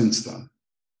have since then.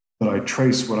 But I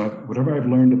trace whatever I've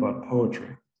learned about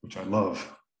poetry, which I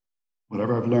love,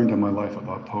 whatever I've learned in my life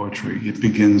about poetry, it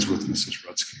begins with Mrs.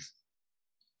 Rutsky.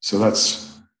 So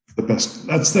that's the best,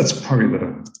 that's probably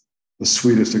the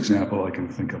sweetest example I can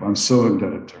think of. I'm so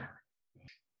indebted to her.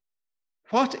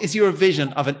 What is your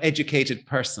vision of an educated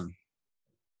person?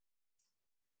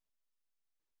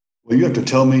 Well, you have to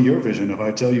tell me your vision if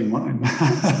I tell you mine,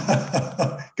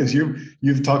 because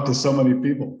you've talked to so many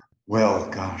people. Well,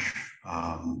 gosh,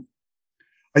 I've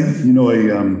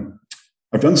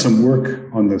done some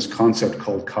work on this concept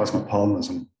called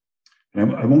cosmopolitanism,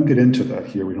 and I won't get into that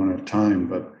here. We don't have time,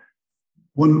 but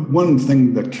one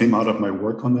thing that came out of my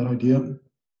work on that idea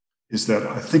is that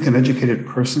I think an educated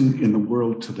person in the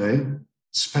world today,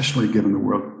 especially given the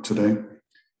world today,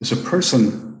 is a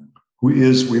person who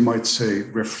is, we might say,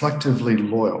 reflectively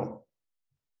loyal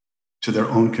to their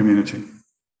own community,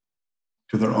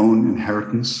 to their own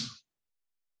inheritance,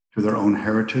 to their own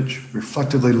heritage,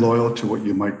 reflectively loyal to what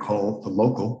you might call the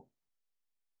local,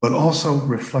 but also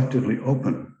reflectively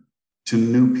open to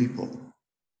new people,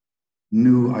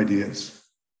 new ideas,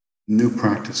 new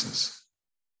practices,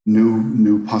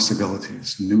 new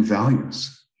possibilities, new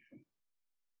values.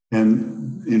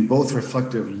 And in both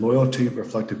reflective loyalty,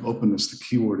 reflective openness, the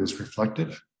key word is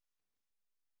reflective.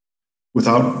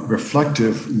 Without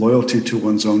reflective, loyalty to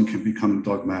one's own can become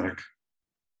dogmatic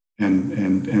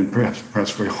and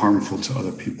perhaps very harmful to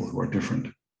other people who are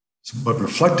different. But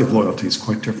reflective loyalty is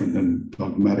quite different than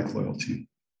dogmatic loyalty.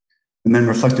 And then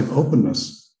reflective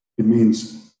openness, it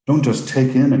means don't just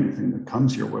take in anything that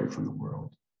comes your way from the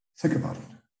world. Think about it.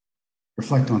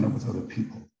 Reflect on it with other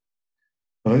people.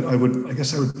 But I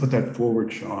guess I would put that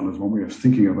forward, Sean, as one way of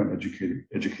thinking of an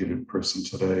educated person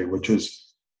today, which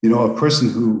is, a person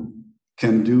who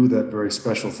can do that very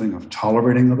special thing of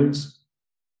tolerating others,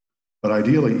 but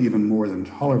ideally, even more than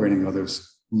tolerating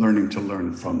others, learning to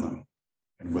learn from them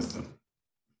and with them.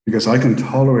 Because I can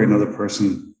tolerate another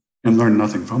person and learn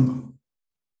nothing from them.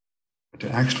 But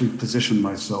to actually position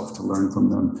myself to learn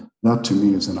from them, that to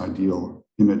me is an ideal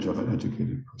image of an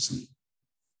educated person.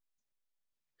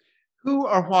 Who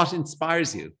or what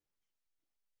inspires you?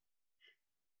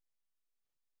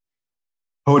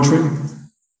 Poetry,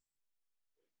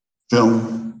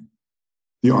 film,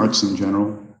 the arts in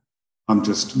general. I'm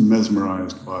just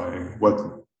mesmerized by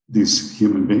what these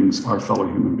human beings, our fellow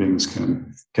human beings,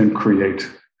 can create.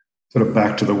 Sort of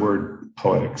back to the word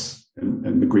poetics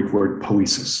and the Greek word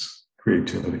poiesis,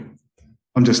 creativity.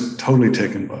 I'm just totally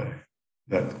taken by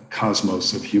that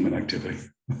cosmos of human activity.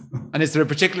 And is there a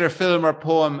particular film or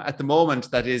poem at the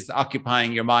moment that is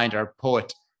occupying your mind, or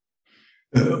poet?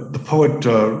 The poet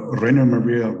Rainer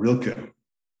Maria Rilke.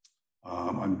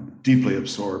 I'm deeply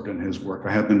absorbed in his work.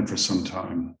 I have been for some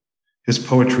time. His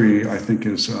poetry, I think,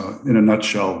 is, in a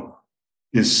nutshell,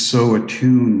 is so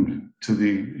attuned to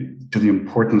the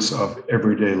importance of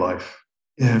everyday life.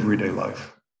 To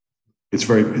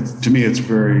me, it's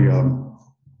very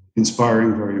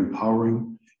inspiring, very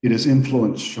empowering. It has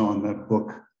influenced, Sean, that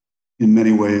book in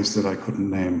many ways that I couldn't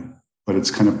name, but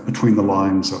it's kind of between the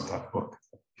lines of that book,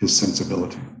 his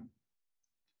sensibility.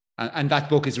 And that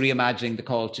book is Reimagining the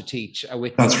Call to Teach.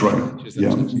 That's right.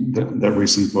 Yeah, that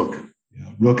recent book.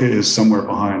 Yeah. Rilke is somewhere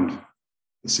behind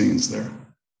the scenes there.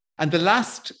 And the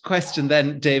last question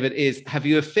then, David, is, have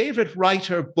you a favorite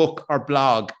writer, book, or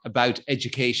blog about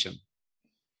education?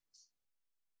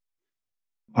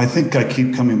 I think I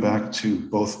keep coming back to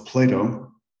both Plato,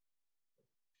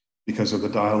 because of the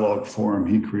dialogue form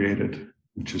he created,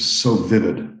 which is so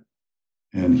vivid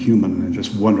and human and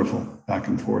just wonderful back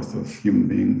and forth of human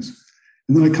beings.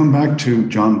 And then I come back to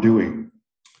John Dewey,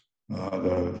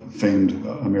 the famed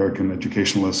American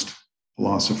educationalist,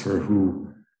 philosopher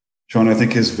who, John, I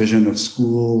think his vision of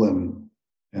school and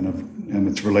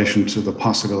its relation to the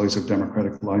possibilities of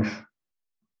democratic life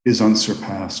is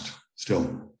unsurpassed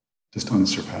still, just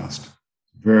unsurpassed.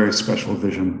 Very special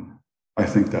vision, I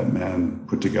think, that man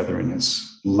put together in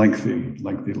his lengthy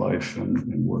life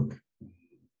and work.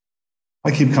 I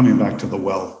keep coming back to the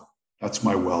well. That's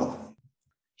my well,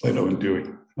 Plato and Dewey.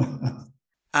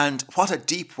 And what a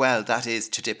deep well that is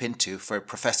to dip into for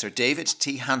Professor David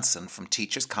T. Hanson from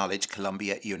Teachers College,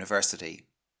 Columbia University.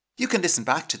 You can listen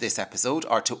back to this episode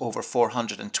or to over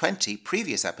 420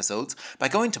 previous episodes by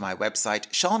going to my website,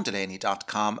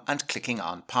 seandelaney.com, and clicking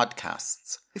on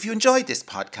podcasts. If you enjoyed this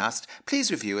podcast, please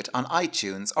review it on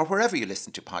iTunes or wherever you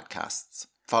listen to podcasts.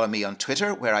 Follow me on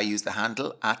Twitter, where I use the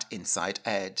handle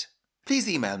 @InsideEd. Please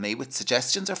email me with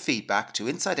suggestions or feedback to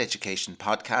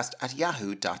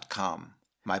insideeducationpodcast@yahoo.com.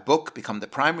 My book, Become the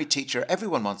Primary Teacher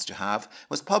Everyone Wants to Have,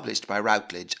 was published by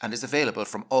Routledge and is available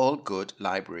from all good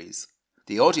libraries.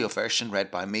 The audio version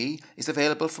read by me is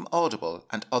available from Audible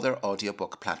and other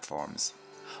audiobook platforms.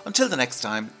 Until the next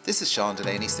time, this is Sean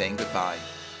Delaney saying goodbye.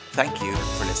 Thank you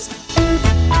for listening.